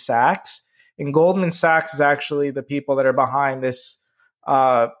Goldman Sachs. And Goldman Sachs is actually the people that are behind this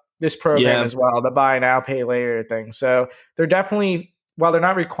program as well, the buy now, pay later thing. So they're definitely, while they're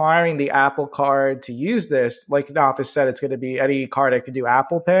not requiring the Apple Card to use this, like Nafis said, it's going to be any card that can do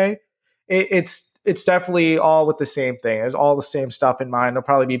Apple Pay. It's definitely all with the same thing. There's all the same stuff in mind. There'll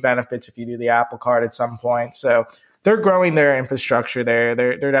probably be benefits if you do the Apple Card at some point. So they're growing their infrastructure there.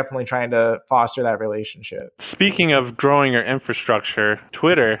 They're definitely trying to foster that relationship. Speaking of growing your infrastructure,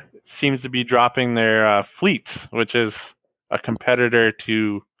 Twitter seems to be dropping their fleets, which is a competitor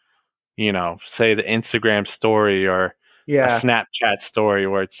to, say the Instagram story or a Snapchat story,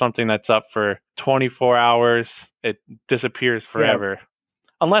 where it's something that's up for 24 hours. It disappears forever. Yeah.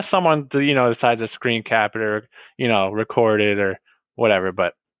 Unless someone, decides to screen cap it or, record it or whatever.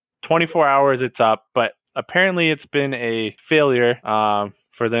 But 24 hours, it's up. But apparently it's been a failure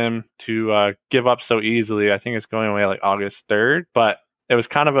for them to give up so easily. I think it's going away like August 3rd. But it was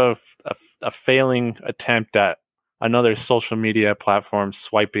kind of a failing attempt at another social media platform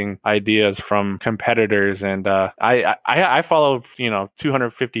swiping ideas from competitors. And I follow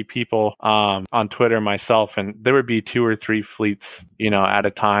 250 people on Twitter myself, and there would be 2 or 3 fleets at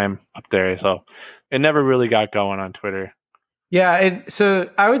a time up there. So it never really got going on Twitter. Yeah, and so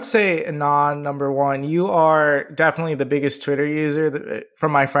I would say, Anon, number one, you are definitely the biggest Twitter user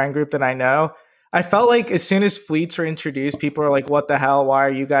from my friend group that I know. I felt like as soon as fleets were introduced, people were like, what the hell? Why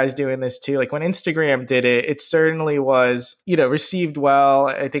are you guys doing this too? Like when Instagram did it, it certainly was, received well.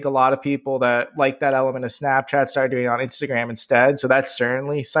 I think a lot of people that like that element of Snapchat started doing it on Instagram instead. So that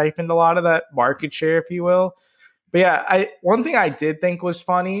certainly siphoned a lot of that market share, if you will. But yeah, one thing I did think was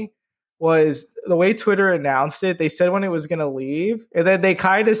funny was the way Twitter announced it. They said when it was going to leave, and then they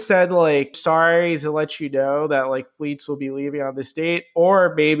kind of said like, sorry to let you know that like fleets will be leaving on this date,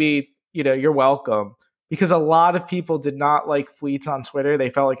 or maybe you're welcome, because a lot of people did not like fleets on Twitter. They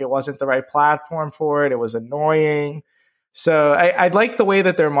felt like it wasn't the right platform for it. It was annoying. So I like the way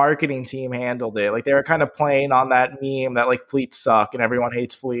that their marketing team handled it. Like they were kind of playing on that meme that like fleets suck and everyone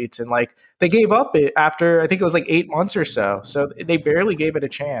hates fleets. And like they gave up it after, I think it was like 8 months or so. So they barely gave it a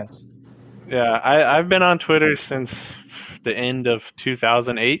chance. Yeah, I've been on Twitter since the end of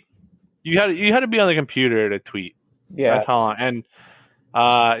 2008. You had to be on the computer to tweet. Yeah. That's how long. And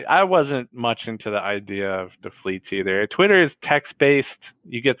I wasn't much into the idea of the fleets either. Twitter is text-based.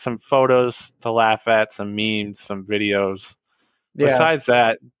 You get some photos to laugh at, some memes, some videos. Yeah. Besides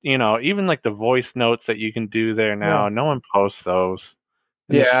that, even like the voice notes that you can do there now, no one posts those.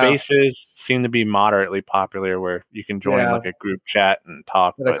 And the spaces seem to be moderately popular where you can join like a group chat and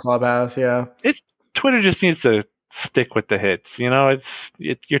talk. At a clubhouse, Twitter just needs to stick with the hits. It's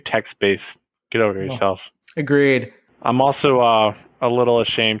you're text-based. Get over yourself. Agreed. I'm also a little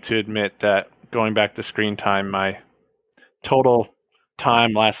ashamed to admit that going back to screen time, my total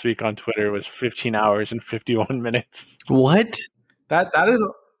time last week on Twitter was 15 hours and 51 minutes. What?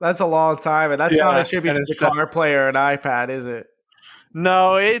 That's a long time, and that's not attributed to CarPlay or an iPad, is it?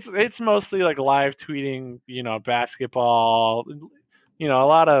 No, it's mostly like live tweeting, basketball. A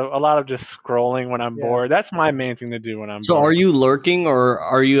lot of just scrolling when I'm bored. That's my main thing to do when I'm bored. So are you lurking, or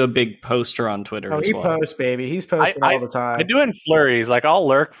are you a big poster on Twitter? Oh, he posts, baby. He's posting all the time. I do it in flurries. Like I'll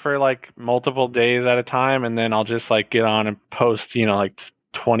lurk for like multiple days at a time, and then I'll just like get on and post, like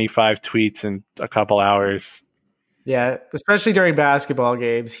 25 tweets in a couple hours. Yeah, especially during basketball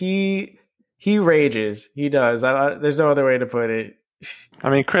games. He rages. He does. There's no other way to put it. I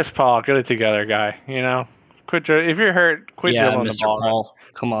mean, Chris Paul, get it together, guy. Quit. If you're hurt, quit dribbling the ball. Paul.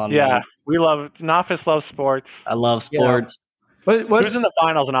 Come on. Yeah, man. we love Nafis loves sports. I love sports. Yeah. Who's in the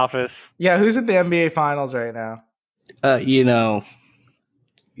finals, Nafis? Yeah, who's in the NBA finals right now?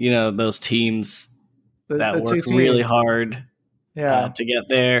 Those teams that work really hard. Yeah, to get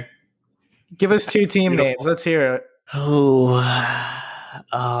there. Give us 2 team names. Let's hear it. Oh,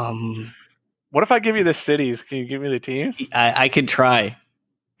 what if I give you the cities? Can you give me the teams? I could try.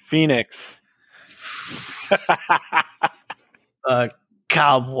 Phoenix.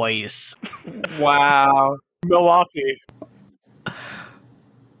 Cowboys. Wow. Milwaukee.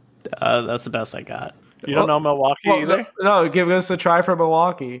 That's the best I got. You don't know Milwaukee either? No, give us a try for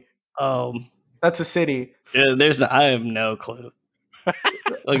Milwaukee. That's a city. Yeah, I have no clue.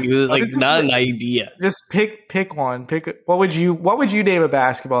 Not an idea. Just pick one. What would you name a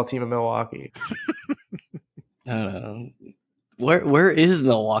basketball team in Milwaukee? I don't know. Where is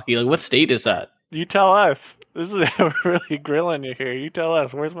Milwaukee? Like, what state is that? You tell us. This is really grilling you here. You tell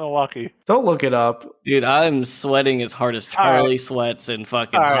us. Where's Milwaukee? Don't look it up. Dude, I'm sweating as hard as Charlie sweats in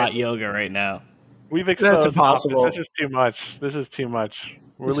fucking hot yoga right now. We've exposed That's impossible. This is too much.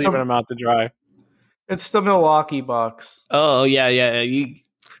 We're leaving them out to dry. It's the Milwaukee Bucks. Oh yeah. You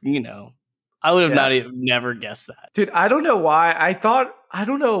know, I would have never guessed that. Dude, I don't know why I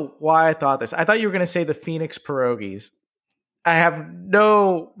thought this. I thought you were going to say the Phoenix Pierogies. I have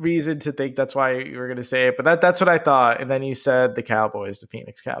no reason to think that's why you were going to say it, but that's what I thought. And then you said the Cowboys, the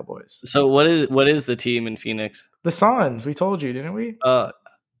Phoenix Cowboys. So what is the team in Phoenix? The Suns. We told you, didn't we?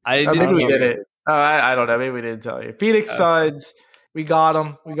 Maybe we did it. I don't know. Maybe we didn't tell you. Phoenix Suns. We got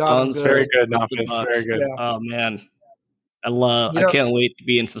them. Suns, very good. Very good. Yeah. Oh man, I can't wait to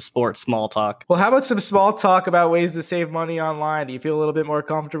be in some sports small talk. Well, how about some small talk about ways to save money online? Do you feel a little bit more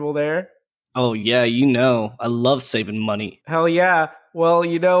comfortable there? Oh yeah, I love saving money. Hell yeah. Well,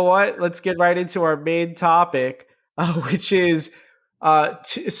 you know what? Let's get right into our main topic, which is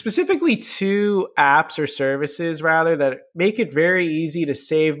specifically 2 apps or services rather that make it very easy to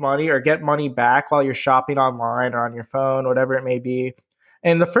save money or get money back while you're shopping online or on your phone, whatever it may be.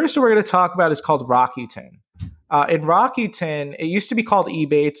 And the first one we're going to talk about is called Rakuten. In Rakuten, it used to be called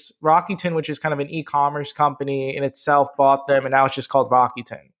Ebates. Rakuten, which is kind of an e-commerce company in itself, bought them, and now it's just called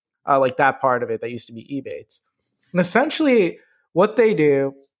Rakuten. Like that part of it that used to be Ebates. And essentially what they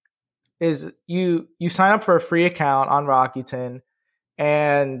do is you sign up for a free account on Rakuten,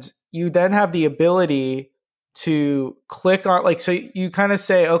 and you then have the ability to click on, so you kind of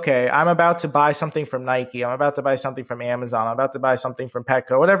say, okay, I'm about to buy something from Nike. I'm about to buy something from Amazon. I'm about to buy something from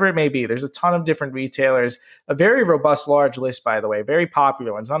Petco, whatever it may be. There's a ton of different retailers, a very robust, large list, by the way, very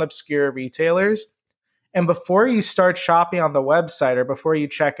popular ones, not obscure retailers. And before you start shopping on the website or before you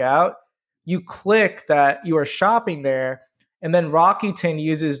check out, you click that you are shopping there. And then Rakuten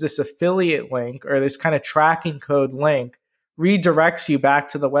uses this affiliate link or this kind of tracking code link, redirects you back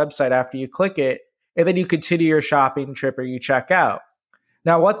to the website after you click it. And then you continue your shopping trip or you check out.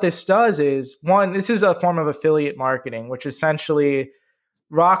 Now, what this does is, one, this is a form of affiliate marketing, which essentially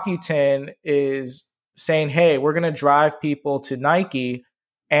Rakuten is saying, hey, we're going to drive people to Nike,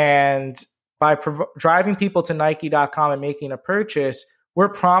 and by driving people to Nike.com and making a purchase, we're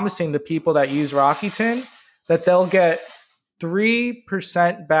promising the people that use Rakuten that they'll get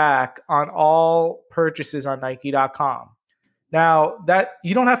 3% back on all purchases on Nike.com. Now, that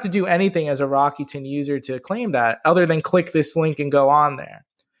you don't have to do anything as a Rakuten user to claim that other than click this link and go on there.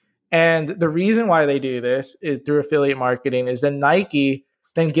 And the reason why they do this is through affiliate marketing is then Nike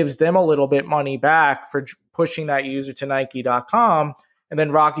then gives them a little bit money back for pushing that user to Nike.com. And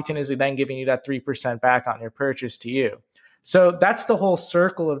then Rakuten is then giving you that 3% back on your purchase to you. So that's the whole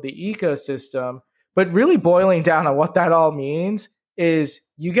circle of the ecosystem. But really boiling down on what that all means is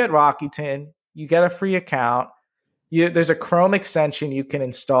you get Rakuten, you get a free account. There's a Chrome extension you can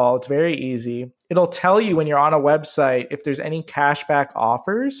install. It's very easy. It'll tell you when you're on a website if there's any cashback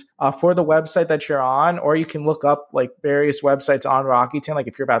offers for the website that you're on, or you can look up like various websites on Rakuten. Like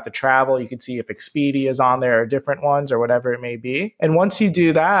if you're about to travel, you can see if Expedia is on there or different ones or whatever it may be. And once you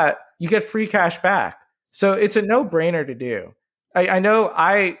do that, you get free cash back. So it's a no-brainer to do. I know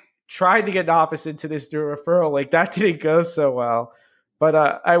I tried to get an office into this through a referral. Like that didn't go so well. But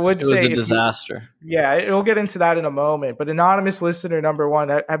I would say it was a disaster. We'll get into that in a moment. But anonymous listener number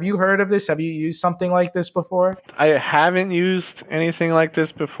 1, have you heard of this? Have you used something like this before? I haven't used anything like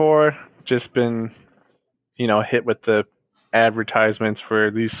this before. Just been, hit with the advertisements for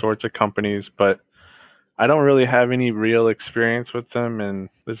these sorts of companies. But I don't really have any real experience with them, and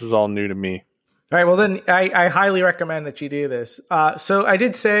this is all new to me. All right. Well, then I highly recommend that you do this. So I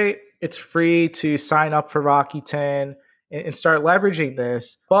did say it's free to sign up for Rakuten and start leveraging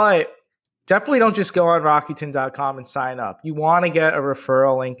this, but definitely don't just go on Rakuten.com and sign up. You want to get a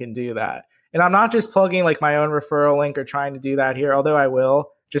referral link and do that. And I'm not just plugging like my own referral link or trying to do that here, although I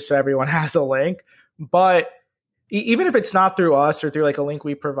will, just so everyone has a link. But even if it's not through us or through like a link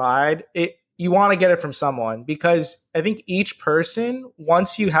we provide, you want to get it from someone, because I think each person,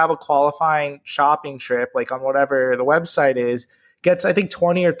 once you have a qualifying shopping trip, like on whatever the website is, gets, I think,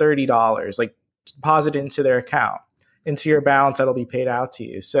 $20 or $30, like deposit into their account, into your balance that'll be paid out to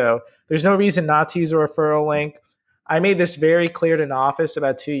you. So there's no reason not to use a referral link. I made this very clear to an office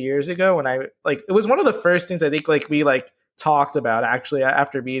about 2 years ago when it was one of the first things I think we talked about actually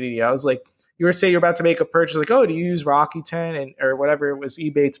after meeting you. I was like, you were saying you're about to make a purchase, like, oh, do you use Rakuten or whatever it was,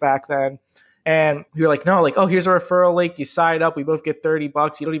 Ebates back then? And you're like, no, like, oh, here's a referral link. You sign up. We both get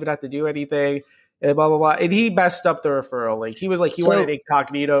 $30. You don't even have to do anything. And blah, blah, blah. And he messed up the referral link. He was like, he wanted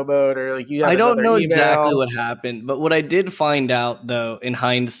incognito mode, or like, you have I don't know email. exactly what happened, but what I did find out though, in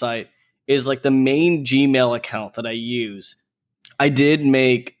hindsight, is like the main Gmail account that I use, I did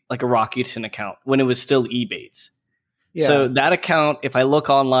make like a Rakuten account when it was still Ebates. Yeah. So that account, if I look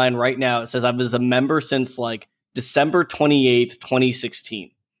online right now, it says I was a member since like December 28th,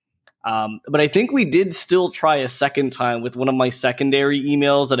 2016. But I think we did still try a second time with one of my secondary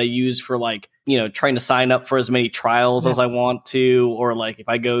emails that I use for like, trying to sign up for as many trials as I want to, or like if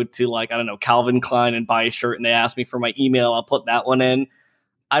I go to like, I don't know, Calvin Klein and buy a shirt and they ask me for my email, I'll put that one in.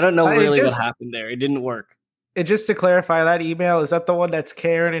 I don't know really what happened there. It didn't work. And just to clarify, that email, is that the one that's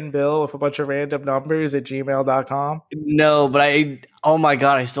Karen and Bill with a bunch of random numbers at gmail.com? No, but oh my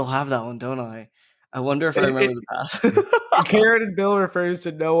God, I still have that one, don't I? I wonder if I remember the password. Karen and Bill refers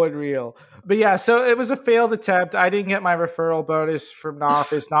to no one real. But yeah, so it was a failed attempt. I didn't get my referral bonus from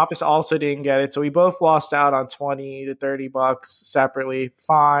Noffice. Noffice also didn't get it. So we both lost out on $20 to $30 separately.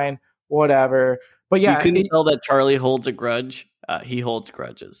 Fine, whatever. But yeah. You couldn't tell that Charlie holds a grudge. He holds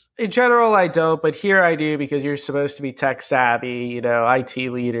grudges. In general, I don't, but here I do because you're supposed to be tech savvy, IT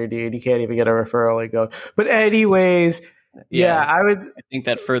leader, dude. You can't even get a referral and go. But anyways, yeah, I think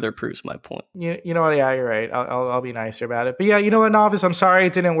that further proves my point. You know what? Yeah, you're right. I'll be nicer about it. But yeah, you know what, Noffice? I'm sorry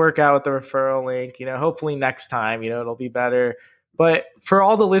it didn't work out with the referral link. Hopefully next time, it'll be better. But for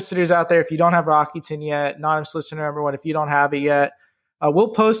all the listeners out there, if you don't have Rakuten yet, Anonymous listener number one, if you don't have it yet, we'll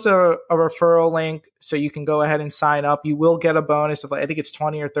post a referral link so you can go ahead and sign up. You will get a bonus of I think it's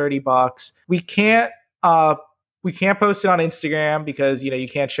 $20 or $30. We can't post it on Instagram because you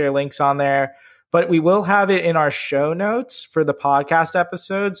can't share links on there. But we will have it in our show notes for the podcast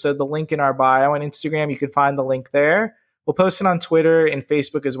episode. So the link in our bio on Instagram, you can find the link there. We'll post it on Twitter and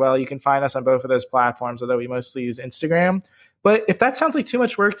Facebook as well. You can find us on both of those platforms, although we mostly use Instagram. But if that sounds like too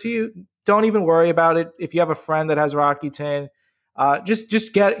much work to you, don't even worry about it. If you have a friend that has Rakuten,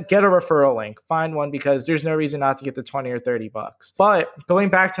 just get a referral link. Find one because there's no reason not to get the $20 or $30. But going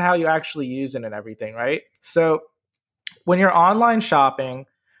back to how you actually use it and everything, right? So when you're online shopping,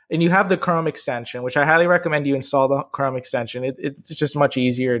 and you have the Chrome extension, which I highly recommend you install the Chrome extension. It's just much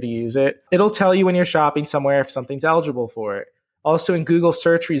easier to use it. It'll tell you when you're shopping somewhere if something's eligible for it. Also in Google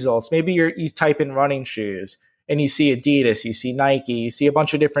search results, maybe you type in running shoes and you see Adidas, you see Nike, you see a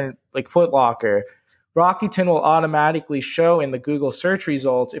bunch of different like Foot Locker. Rakuten will automatically show in the Google search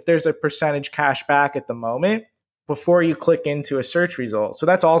results if there's a percentage cash back at the moment before you click into a search result. So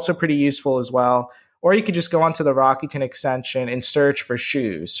that's also pretty useful as well. Or you could just go onto the Rakuten extension and search for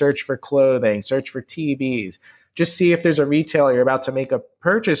shoes, search for clothing, search for TVs. Just see if there's a retailer you're about to make a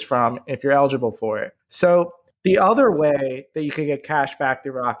purchase from if you're eligible for it. So the other way that you can get cash back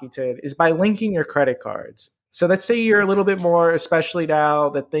through Rakuten is by linking your credit cards. So let's say you're a little bit more, especially now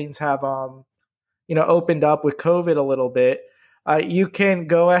that things have opened up with COVID a little bit, you can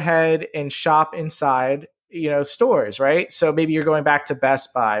go ahead and shop inside stores, right? So maybe you're going back to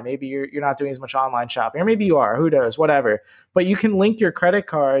Best Buy. Maybe you're not doing as much online shopping, or maybe you are, who knows, whatever. But you can link your credit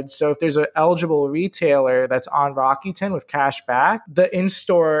cards. So if there's an eligible retailer that's on Rakuten with cash back, the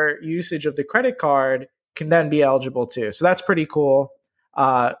in-store usage of the credit card can then be eligible too. So that's pretty cool.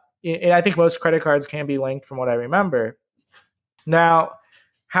 And I think most credit cards can be linked from what I remember. Now,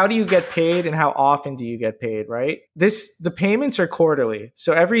 how do you get paid and how often do you get paid, right? The payments are quarterly.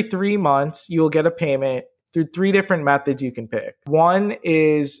 So every 3 months, you will get a payment through 3 different methods you can pick. One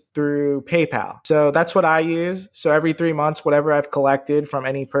is through PayPal. So that's what I use. So every 3 months, whatever I've collected from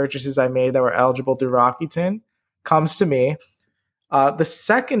any purchases I made that were eligible through Rakuten comes to me. The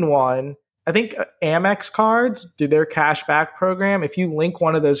second one, I think Amex cards do their cash back program. If you link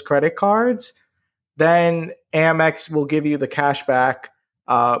one of those credit cards, then Amex will give you the cash back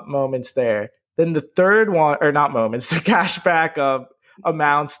moments there. Then the third one, or not moments, the cash back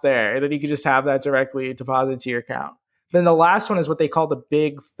amounts there, and then you can just have that directly deposited to your account. Then the last one is what they call the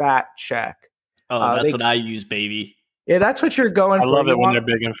big fat check. Oh, that's what I use, baby. Yeah, that's what you're going for. I love it when they're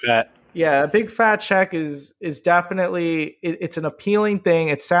big and fat. Yeah, a big fat check is definitely it's an appealing thing.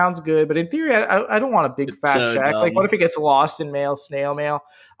 It sounds good, but in theory, I don't want a big fat check. Dumb. Like, what if it gets lost in mail, snail mail?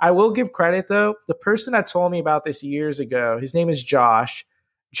 I will give credit though. The person that told me about this years ago, his name is Josh.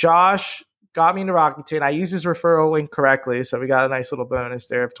 Josh got me into Rakuten. I used his referral link correctly, so we got a nice little bonus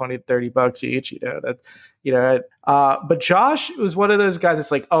there of $20 to $30 each. But Josh was one of those guys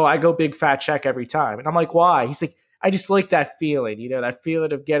that's like, oh, I go big fat check every time, and I'm like, why? He's like, I just like that feeling, that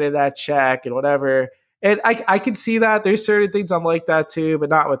feeling of getting that check and whatever. And I can see that. There's certain things I'm like that too, but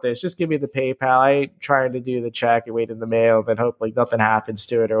not with this. Just give me the PayPal. I ain't trying to do the check and wait in the mail, then hope like nothing happens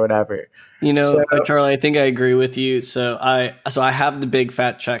to it or whatever. Charlie, I think I agree with you. So I have the big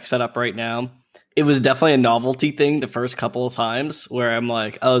fat check set up right now. It was definitely a novelty thing the first couple of times where I'm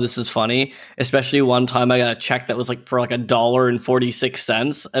like, oh, this is funny. Especially one time I got a check that was like for like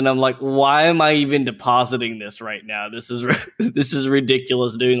 $1.46. And I'm like, why am I even depositing this right now? This is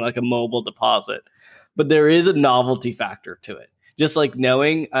ridiculous doing like a mobile deposit. But there is a novelty factor to it. just like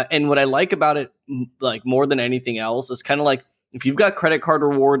knowing. And what I like about it, like more than anything else, is kind of like if you've got credit card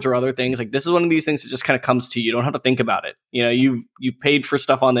rewards or other things, like this is one of these things that just kind of comes to you. You don't have to think about it. You know, you've paid for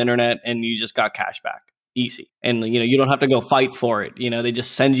stuff on the internet and you just got cash back. Easy. And you know, you don't have to go fight for it. You know, they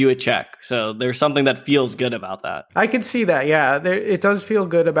just send you a check. So there's something that feels good about that. I can see that. Yeah, it does feel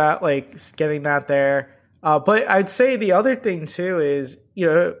good about like getting that there. But I'd say the other thing too is, you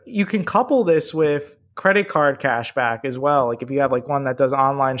know, you can couple this with credit card cash back as well. Like if you have like one that does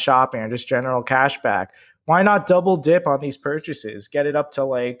online shopping or just general cash back, why not double dip on these purchases? Get it up to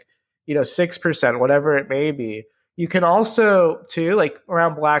like, you know, 6%, whatever it may be. You can also too, like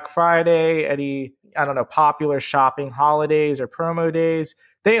around Black Friday, any, I don't know, popular shopping holidays or promo days,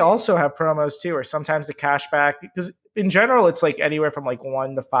 they also have promos too, or sometimes the cash back, because in general, it's like anywhere from like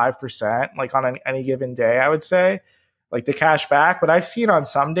 1 to 5%, like on any given day, I would say, like the cash back. But I've seen on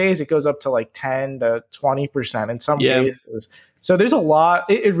some days it goes up to like 10 to 20% in some cases. So there's a lot.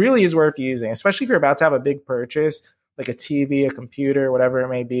 It really is worth using, especially if you're about to have a big purchase, like a TV, a computer, whatever it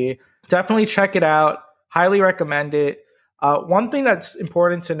may be. Definitely check it out. Highly recommend it. One thing that's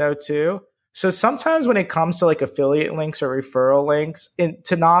important to know too, so sometimes when it comes to like affiliate links or referral links,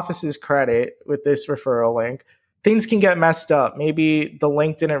 to Noffice's credit with this referral link, things can get messed up. Maybe the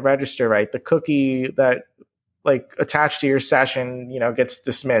link didn't register right. The cookie that like attached to your session, you know, gets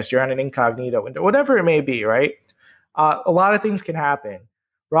dismissed. You're on an incognito window, whatever it may be, right? A lot of things can happen.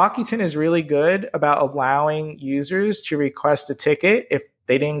 Rakuten is really good about allowing users to request a ticket if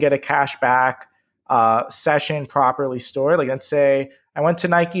they didn't get a cashback session properly stored. Like let's say I went to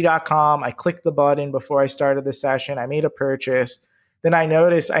Nike.com, I clicked the button before I started the session, I made a purchase, then I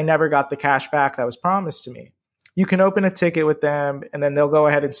noticed I never got the cash back that was promised to me. You can open a ticket with them and then they'll go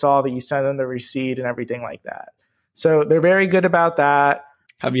ahead and solve it. You send them the receipt and everything like that. So they're very good about that.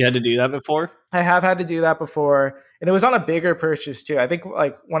 Have you had to do that before? I have had to do that before. And it was on a bigger purchase too. I think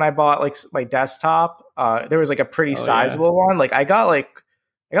like when I bought like my desktop, there was like a pretty sizable one. Like I got like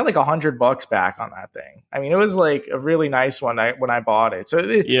 $100 back on that thing. I mean, it was like a really nice one when I bought it. So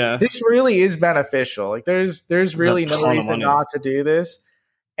this really is beneficial. Like there's really no reason not to do this.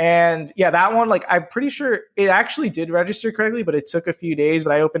 And yeah, that one, like I'm pretty sure it actually did register correctly, but it took a few days.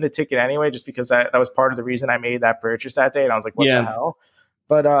 But I opened a ticket anyway, just because that was part of the reason I made that purchase that day. And I was like, what the hell?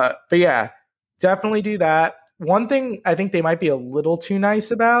 But yeah, definitely do that. One thing I think they might be a little too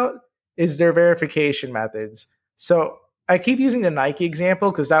nice about is their verification methods. So I keep using the Nike example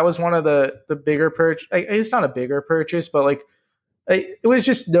because that was one of the bigger purchase. It's not a bigger purchase, but like it was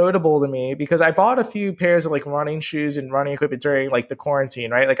just notable to me because I bought a few pairs of like running shoes and running equipment during like the quarantine,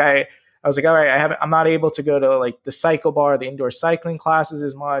 right? Like I was like, all right, I'm not able to go to like the cycle bar, the indoor cycling classes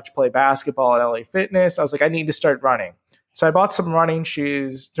as much, play basketball at LA Fitness. I was like, I need to start running. So I bought some running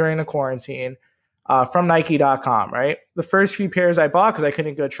shoes during the quarantine from Nike.com, right? The first few pairs I bought because I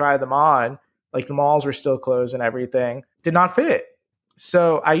couldn't go try them on, like the malls were still closed and everything, did not fit.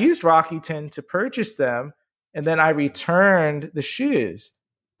 So I used Rakuten to purchase them, and then I returned the shoes.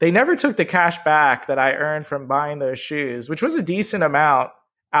 They never took the cash back that I earned from buying those shoes, which was a decent amount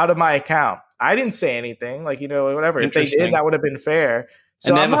out of my account. I didn't say anything, like, you know, whatever. If they did, that would have been fair. So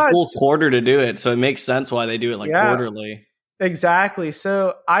and they have a full quarter to do it, so it makes sense why they do it like quarterly. Exactly.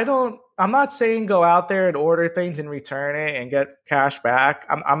 So I'm not saying go out there and order things and return it and get cash back.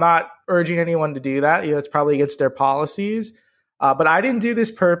 I'm not urging anyone to do that. You know, it's probably against their policies. But I didn't do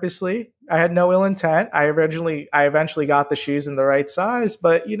this purposely. I had no ill intent. I eventually got the shoes in the right size.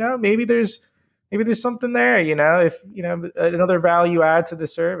 But you know, maybe there's something there. You know, if you know another value add to the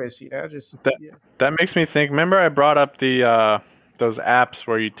service. You know, just that makes me think. Remember, I brought up the those apps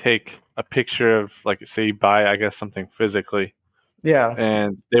where you take a picture of, like, say you buy, I guess, something physically. Yeah.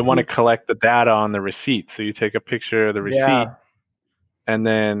 And they want to collect the data on the receipt. So you take a picture of the receipt and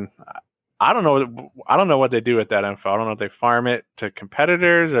then I don't know what they do with that info. I don't know if they farm it to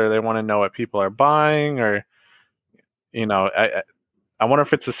competitors or they want to know what people are buying, or, you know, I wonder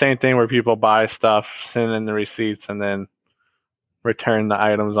if it's the same thing where people buy stuff, send in the receipts, and then return the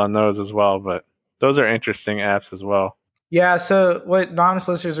items on those as well. But those are interesting apps as well. Yeah, so what Anonymous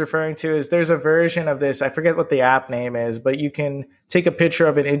Listener is referring to is there's a version of this. I forget what the app name is, but you can take a picture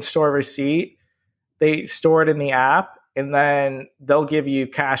of an in-store receipt. They store it in the app, and then they'll give you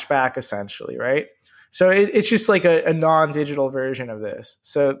cash back, essentially, right? So it's just like a non-digital version of this.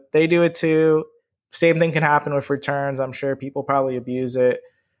 So they do it too. Same thing can happen with returns. I'm sure people probably abuse it.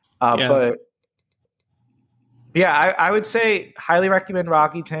 But yeah, I would say highly recommend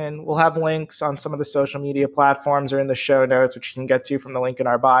Rakuten. We'll have links on some of the social media platforms or in the show notes, which you can get to from the link in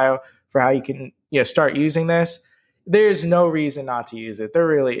our bio for how you can start using this. There's no reason not to use it. There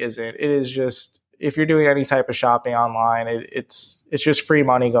really isn't. It is just if you're doing any type of shopping online, it's just free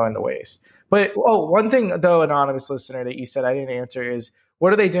money going to waste. But one thing though, anonymous listener, that you said I didn't answer is,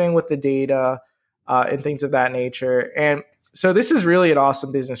 what are they doing with the data and things of that nature? And so this is really an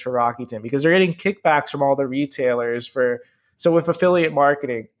awesome business for Rakuten, because they're getting kickbacks from all the retailers so with affiliate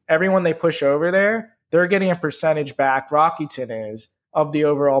marketing, everyone they push over there, they're getting a percentage back, Rakuten is, of the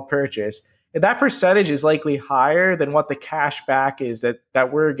overall purchase. And that percentage is likely higher than what the cash back is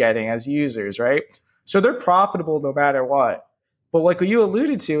that we're getting as users, right? So they're profitable no matter what. But like what you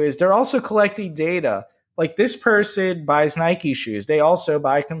alluded to is they're also collecting data. Like, this person buys Nike shoes. They also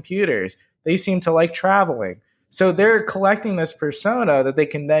buy computers. They seem to like traveling. So they're collecting this persona that they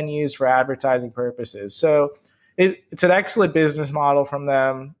can then use for advertising purposes. So it's an excellent business model from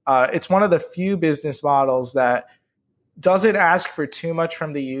them. It's one of the few business models that doesn't ask for too much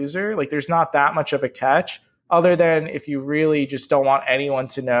from the user. Like, there's not that much of a catch, other than if you really just don't want anyone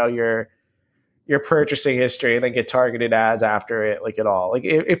to know your purchasing history and then get targeted ads after it, like, at all. Like,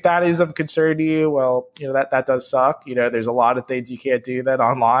 if that is of concern to you, well, that does suck. There's a lot of things you can't do that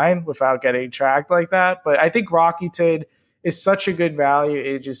online without getting tracked like that. But I think Rakuten is such a good value.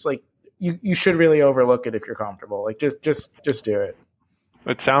 It just, like, you should really overlook it if you're comfortable. Like, just do it.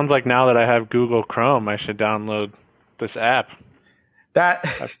 It sounds like now that I have Google Chrome, I should download this app. Yeah.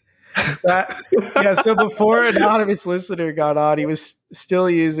 So before anonymous listener got on, he was still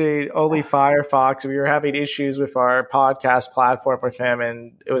using only Firefox. We were having issues with our podcast platform with him,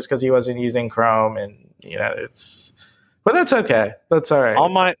 and it was because he wasn't using Chrome. And but that's okay. That's all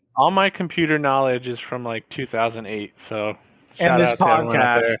right. All my computer knowledge is from like 2008. So and this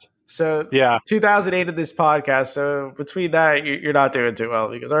podcast. So yeah, 2008 of this podcast. So between that, you're not doing too well,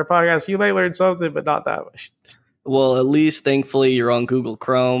 because our podcast, you may learn something, but not that much. Well, at least thankfully you're on Google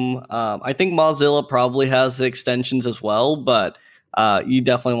Chrome. I think Mozilla probably has the extensions as well, but you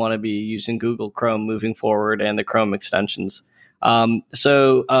definitely want to be using Google Chrome moving forward, and the Chrome extensions. Charlie,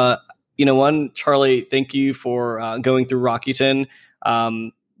 thank you for going through Rakuten.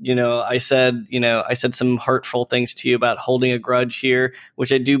 I said some hurtful things to you about holding a grudge here,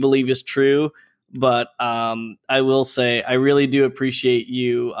 which I do believe is true. But I will say I really do appreciate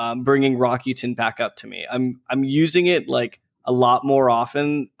you bringing Rakuten back up to me. I'm using it like a lot more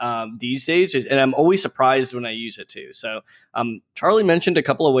often these days, and I'm always surprised when I use it too. So Charlie mentioned a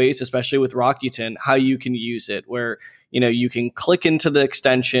couple of ways, especially with Rakuten, how you can use it, where you can click into the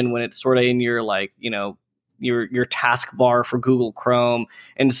extension when it's sort of in your your taskbar for Google Chrome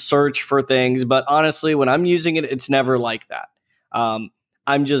and search for things. But honestly, when I'm using it, it's never like that.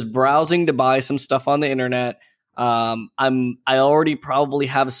 I'm just browsing to buy some stuff on the internet. I already probably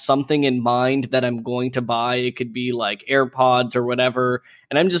have something in mind that I'm going to buy. It could be like AirPods or whatever.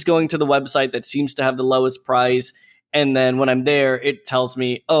 And I'm just going to the website that seems to have the lowest price. And then when I'm there, it tells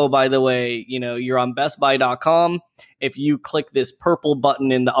me, oh, by the way, you're on bestbuy.com. If you click this purple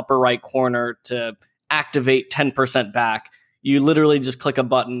button in the upper right corner to activate 10% back, you literally just click a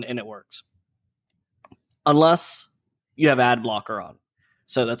button and it works. Unless you have ad blocker on.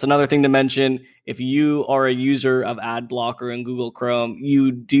 So that's another thing to mention. If you are a user of ad blocker in Google Chrome, you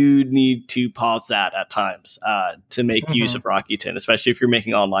do need to pause that at times to make use of Rakuten, especially if you're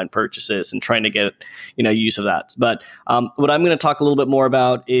making online purchases and trying to get use of that. But what I'm going to talk a little bit more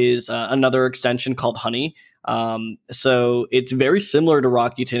about is another extension called Honey. So it's very similar to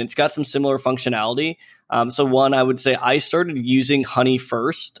Rakuten. It's got some similar functionality. So one, I would say I started using Honey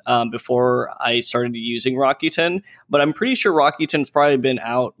first before I started using Rakuten, but I'm pretty sure Rakuten's probably been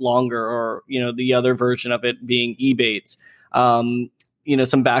out longer, or, the other version of it being Ebates.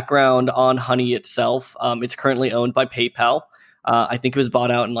 Some background on Honey itself. It's currently owned by PayPal. I think it was bought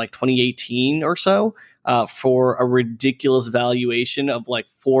out in like 2018 or so for a ridiculous valuation of like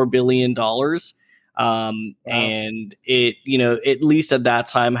 $4 billion. Wow. And it, at least at that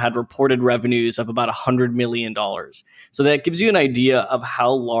time had reported revenues of about $100 million. So that gives you an idea of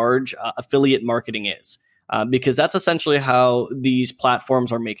how large affiliate marketing is, because that's essentially how these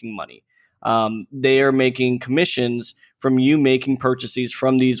platforms are making money. They are making commissions from you making purchases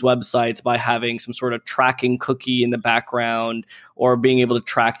from these websites by having some sort of tracking cookie in the background, or being able to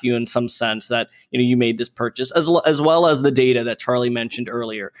track you in some sense that you made this purchase, as well as the data that Charlie mentioned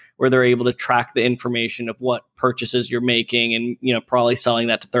earlier, where they're able to track the information of what purchases you're making and probably selling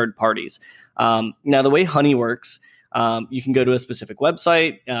that to third parties. Now, the way Honey works, you can go to a specific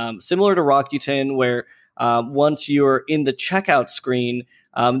website similar to Rakuten, where once you're in the checkout screen,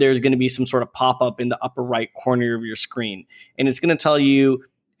 there's going to be some sort of pop-up in the upper right corner of your screen. And it's going to tell you,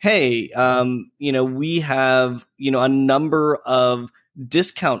 hey, we have, a number of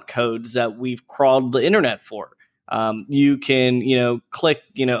discount codes that we've crawled the internet for. you can, click,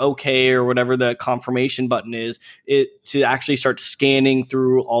 OK or whatever the confirmation button is, it to actually start scanning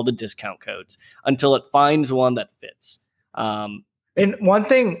through all the discount codes until it finds one that fits. And one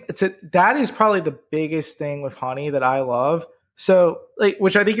thing, that is probably the biggest thing with Honey that I love. So, like,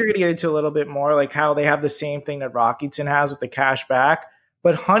 which I think you're going to get into a little bit more, like how they have the same thing that Rakuten has with the cash back.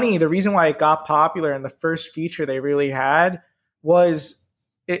 But Honey, the reason why it got popular and the first feature they really had was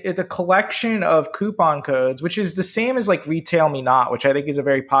it's a collection of coupon codes, which is the same as like Retail Me Not, which I think is a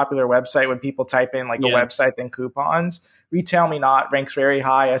very popular website when people type in like a website then coupons. Retail Me Not ranks very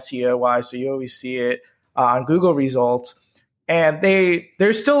high SEO wise, so you always see it on Google results. And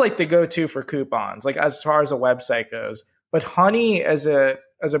they're still like the go-to for coupons, like as far as a website goes. But Honey as a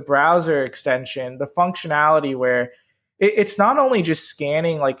browser extension, the functionality where it's not only just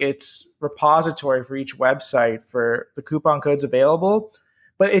scanning like its repository for each website for the coupon codes available,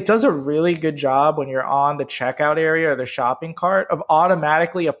 but it does a really good job when you're on the checkout area or the shopping cart of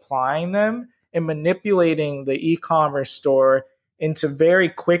automatically applying them and manipulating the e-commerce store into very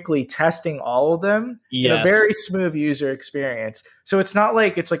quickly testing all of them in a very smooth user experience. So it's not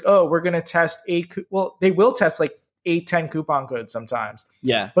like it's like, oh, we're going to test they will test like 8-10 coupon codes sometimes.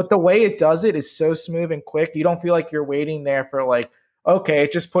 Yeah. But the way it does it is so smooth and quick. You don't feel like you're waiting there for like, okay,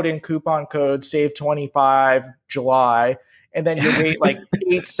 just put in coupon code, save 25 July. And then you wait like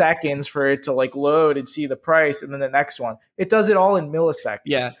 8 seconds for it to like load and see the price. And then the next one, it does it all in milliseconds.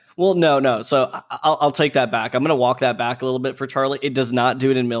 Yeah. Well, no. So I'll take that back. I'm going to walk that back a little bit for Charlie. It does not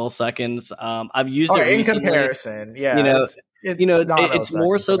do it in milliseconds. I've used it recently. In comparison. Yeah. It's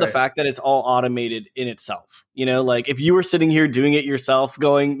more so the fact that it's all automated in itself. Like if you were sitting here doing it yourself,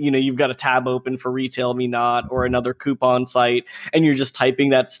 going, you've got a tab open for Retail Me Not or another coupon site, and you're just typing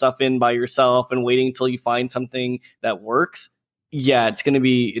that stuff in by yourself and waiting until you find something that works. Yeah, that's going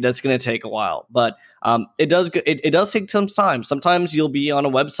to take a while, but it does take some time. Sometimes you'll be on a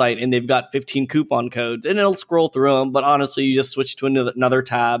website and they've got 15 coupon codes and it'll scroll through them, but honestly, you just switch to another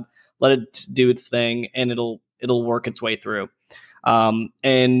tab, let it do its thing, and it'll work its way through.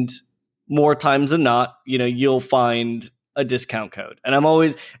 And more times than not, you'll find a discount code. And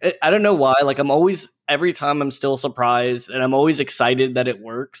I don't know why, like every time I'm still surprised and I'm always excited that it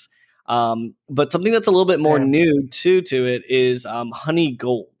works. But something that's a little bit more new to it is Honey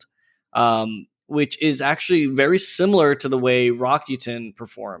Gold, which is actually very similar to the way Rakuten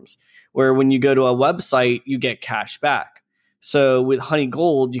performs, where when you go to a website, you get cash back. So with Honey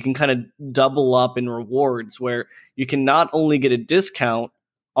Gold, you can kind of double up in rewards where you can not only get a discount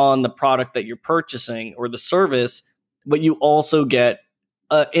on the product that you're purchasing or the service, but you also get,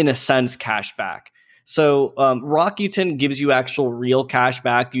 in a sense, cash back. So Rakuten gives you actual real cash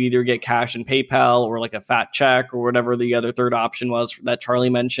back. You either get cash in PayPal or like a fat check or whatever the other third option was that Charlie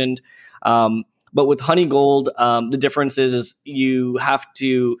mentioned. But with Honey Gold, the difference is you have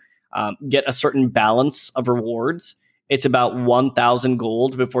to get a certain balance of rewards. It's about 1,000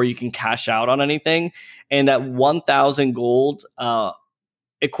 gold before you can cash out on anything. And that 1,000 gold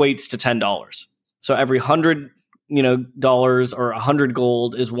equates to $10. So every $100 dollars or 100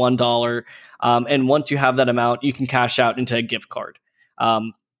 gold is $1. And once you have that amount, you can cash out into a gift card.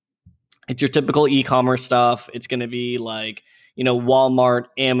 It's your typical e-commerce stuff. It's going to be like, Walmart,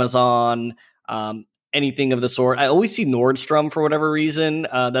 Amazon, anything of the sort. I always see Nordstrom for whatever reason.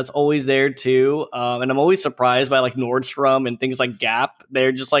 That's always there too. And I'm always surprised by like Nordstrom and things like Gap.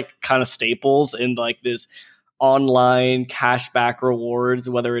 They're just like kind of staples in like this online cashback rewards,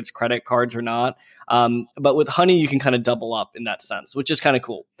 whether it's credit cards or not. But with Honey, you can kind of double up in that sense, which is kind of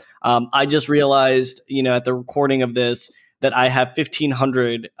cool. I just realized, at the recording of this, that I have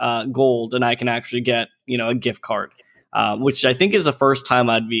 1,500 gold and I can actually get, a gift card, which I think is the first time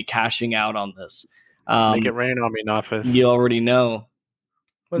I'd be cashing out on this. Make it rain on me, Nafis. You already know.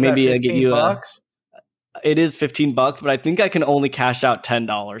 Maybe I get you it is $15, but I think I can only cash out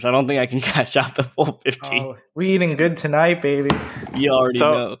 $10. I don't think I can cash out the full 15. Oh, we eating good tonight, baby. You already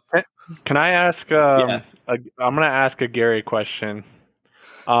know. Can I ask? I'm going to ask a Gary question.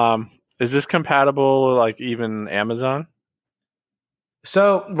 Is this compatible, like even Amazon?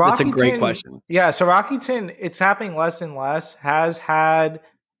 So Rakuten, that's a great question. Yeah, so Rakuten, it's happening less and less. Has had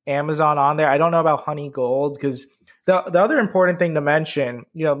Amazon on there. I don't know about Honey Gold because the other important thing to mention,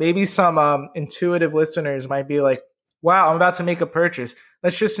 maybe some intuitive listeners might be like, "Wow, I'm about to make a purchase.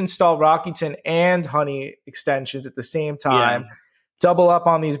 Let's just install Rakuten and Honey extensions at the same time." Yeah. Double up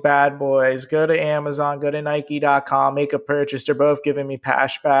on these bad boys, go to Amazon, go to Nike.com, make a purchase. They're both giving me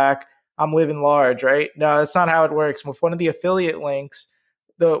cash back. I'm living large, right? No, that's not how it works. With one of the affiliate links,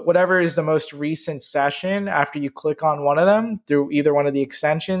 whatever is the most recent session after you click on one of them through either one of the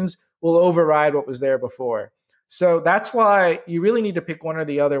extensions will override what was there before. So that's why you really need to pick one or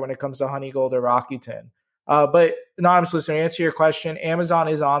the other when it comes to Honey Gold or Rakuten. But anonymous listener, to answer your question, Amazon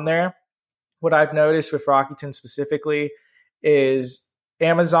is on there. What I've noticed with Rakuten specifically is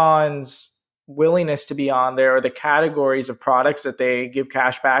Amazon's willingness to be on there, or the categories of products that they give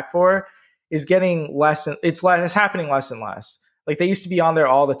cash back for, is getting less. It's happening less and less. Like they used to be on there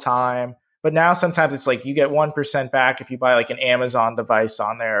all the time, but now sometimes it's like you get 1% back if you buy like an Amazon device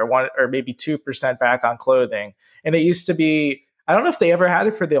on there, or maybe 2% back on clothing. And it used to be, I don't know if they ever had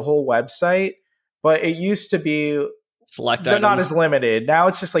it for the whole website, but it used to be select they're items. not as limited. Now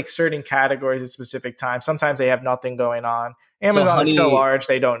it's just like certain categories at specific times. Sometimes they have nothing going on. Amazon is so large,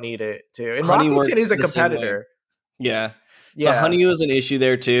 they don't need it too. And Rakuten is a competitor. Yeah. Yeah. So Honey was an issue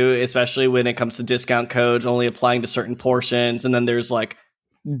there too, especially when it comes to discount codes only applying to certain portions. And then there's like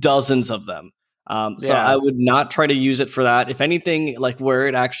dozens of them. So I would not try to use it for that. If anything, like where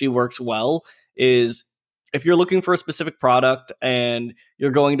it actually works well is if you're looking for a specific product and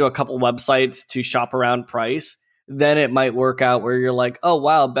you're going to a couple websites to shop around price, then it might work out where you're like, oh,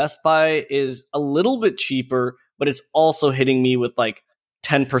 wow, Best Buy is a little bit cheaper, but it's also hitting me with like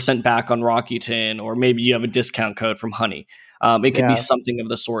 10% back on Rakuten, or maybe you have a discount code from Honey. It could be something of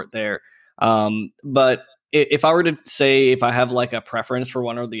the sort there. But if I were to say if I have like a preference for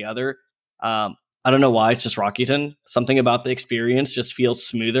one or the other, I don't know why, it's just Rakuten. Something about the experience just feels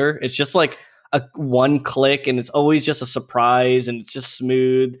smoother. It's just like a one click and it's always just a surprise and it's just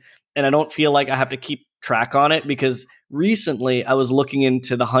smooth. And I don't feel like I have to keep track on it, because recently I was looking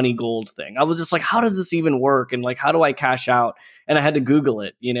into the Honey Gold thing. I was just like, how does this even work? And like, how do I cash out? And I had to Google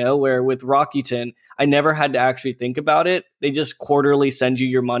it, where with Rakuten, I never had to actually think about it. They just quarterly send you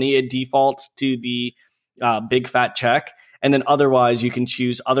your money. It defaults to the big fat check. And then otherwise you can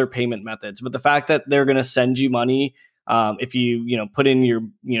choose other payment methods. But the fact that they're going to send you money, if you put in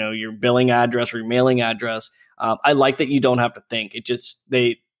your billing address or your mailing address, I like that you don't have to think. It just,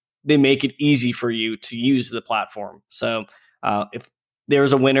 they make it easy for you to use the platform. So if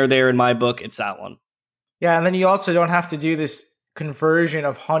there's a winner there in my book, it's that one. Yeah, and then you also don't have to do this conversion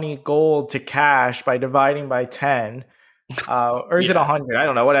of Honey Gold to cash by dividing by 10. Or is it 100? I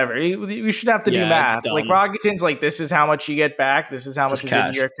don't know, whatever. You should have to do math. Like Rakuten's like, this is how much you get back. This is how much is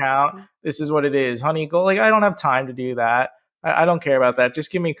in your account. This is what it is. Honey Gold, like I don't have time to do that. I don't care about that. Just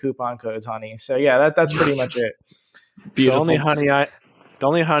give me coupon codes, honey. So yeah, that's pretty much it. Beautiful. The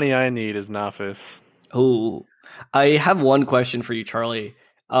only honey I need is Nafis. Oh, I have one question for you, Charlie.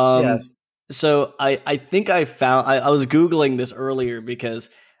 Yes. So I think I found, I was Googling this earlier because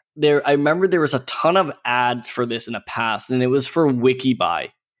I remember there was a ton of ads for this in the past, and it was for Wikibuy.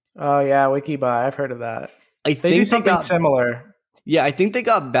 Oh yeah, Wikibuy. I've heard of that. They do something similar. Yeah, I think they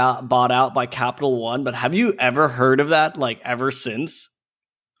got bought out by Capital One, but have you ever heard of that, like ever since?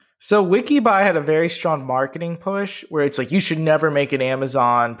 So Wikibuy had a very strong marketing push where it's like, you should never make an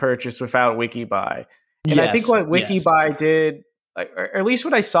Amazon purchase without Wikibuy. And I think what Wikibuy did, or at least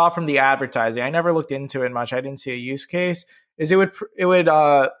what I saw from the advertising, I never looked into it much, I didn't see a use case, is it would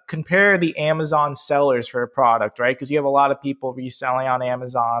compare the Amazon sellers for a product, right? Because you have a lot of people reselling on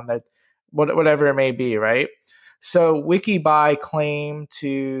Amazon, that whatever it may be, right? So Wikibuy claimed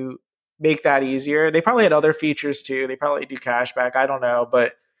to make that easier. They probably had other features too. They probably do cashback. I don't know.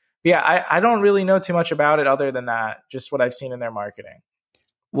 But yeah, I don't really know too much about it other than that, just what I've seen in their marketing.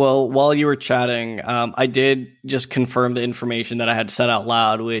 Well, while you were chatting, I did just confirm the information that I had said out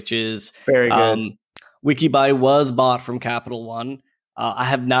loud, which is very good. Wikibuy was bought from Capital One. I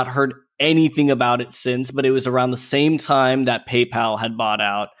have not heard anything about it since, but it was around the same time that PayPal had bought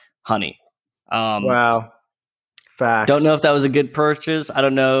out Honey. Wow. Facts. Don't know if that was a good purchase. I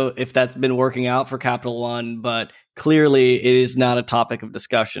don't know if that's been working out for Capital One, but clearly it is not a topic of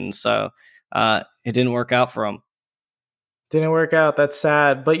discussion. So it didn't work out for them. Didn't work out. That's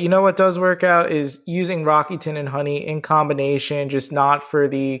sad. But you know what does work out is using Rakuten and Honey in combination, just not for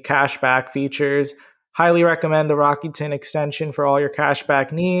the cashback features. Highly recommend the Rakuten extension for all your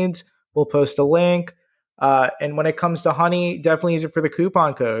cashback needs. We'll post a link. And when it comes to Honey, definitely use it for the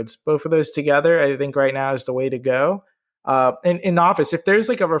coupon codes. Both of those together, I think right now is the way to go. In Office, if there's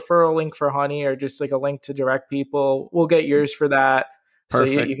like a referral link for Honey or just like a link to direct people, we'll get yours for that.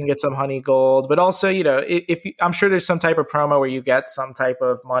 Perfect. So you can get some Honey Gold. But also, I'm sure there's some type of promo where you get some type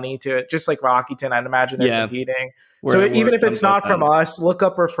of money to it, just like Rakuten. I'd imagine they're competing. Even if it's not from us, look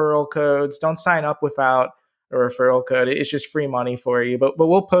up referral codes. Don't sign up without a referral code. It's just free money for you. But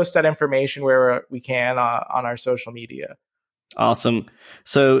we'll post that information where we can on our social media. Awesome.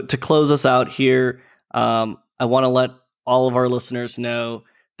 So to close us out here, I want to let all of our listeners know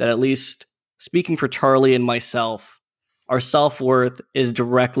that, at least speaking for Charlie and myself, our self-worth is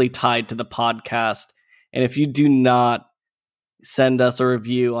directly tied to the podcast. And if you do not send us a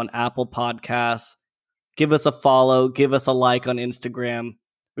review on Apple Podcasts, give us a follow, give us a like on Instagram.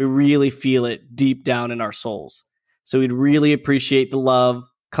 We really feel it deep down in our souls. So we'd really appreciate the love.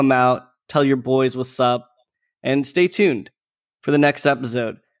 Come out, tell your boys what's up, and stay tuned for the next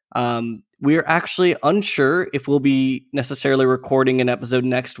episode. We're actually unsure if we'll be necessarily recording an episode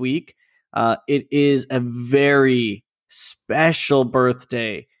next week. It is a very special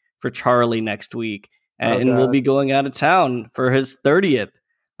birthday for Charlie next week, and we'll be going out of town for his 30th.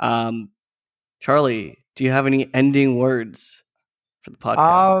 Charlie, do you have any ending words for the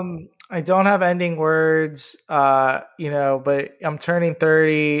podcast? I don't have ending words, but I'm turning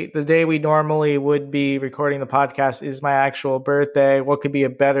 30. The day we normally would be recording the podcast is my actual birthday. What could be a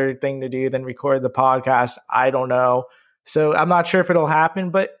better thing to do than record the podcast? I don't know. So I'm not sure if it'll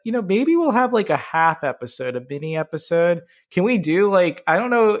happen, but maybe we'll have like a half episode, a mini episode. Can we do I don't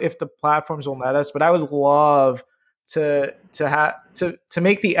know if the platforms will let us, but I would love to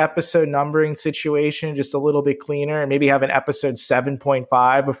make the episode numbering situation just a little bit cleaner and maybe have an episode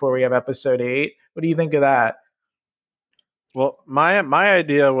 7.5 before we have episode 8. What do you think of that? Well, my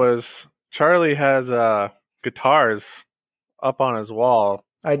idea was Charlie has guitars up on his wall.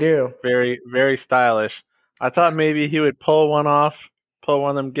 I do. Very, very stylish. I thought maybe he would pull one of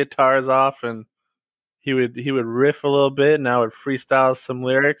them guitars off, and he would riff a little bit, and I would freestyle some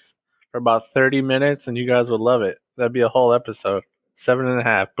lyrics for about 30 minutes, and you guys would love it. That'd be a whole episode.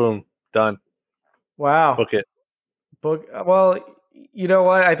 7.5. Boom. Done. Wow. Book it. Well, you know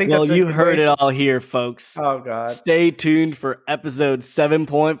what? I think you heard it all here, folks. Oh, God. Stay tuned for episode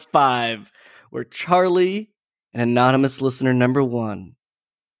 7.5, where Charlie and anonymous listener number 1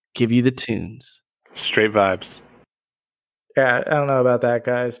 give you the tunes. Straight vibes. Yeah, I don't know about that,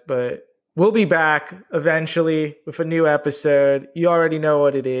 guys, but we'll be back eventually with a new episode. You already know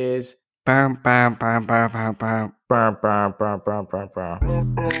what it is. Bam, bam, bam, bam, bam, bam. Bam, bam, bam, bam, bam,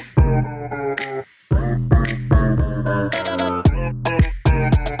 bam.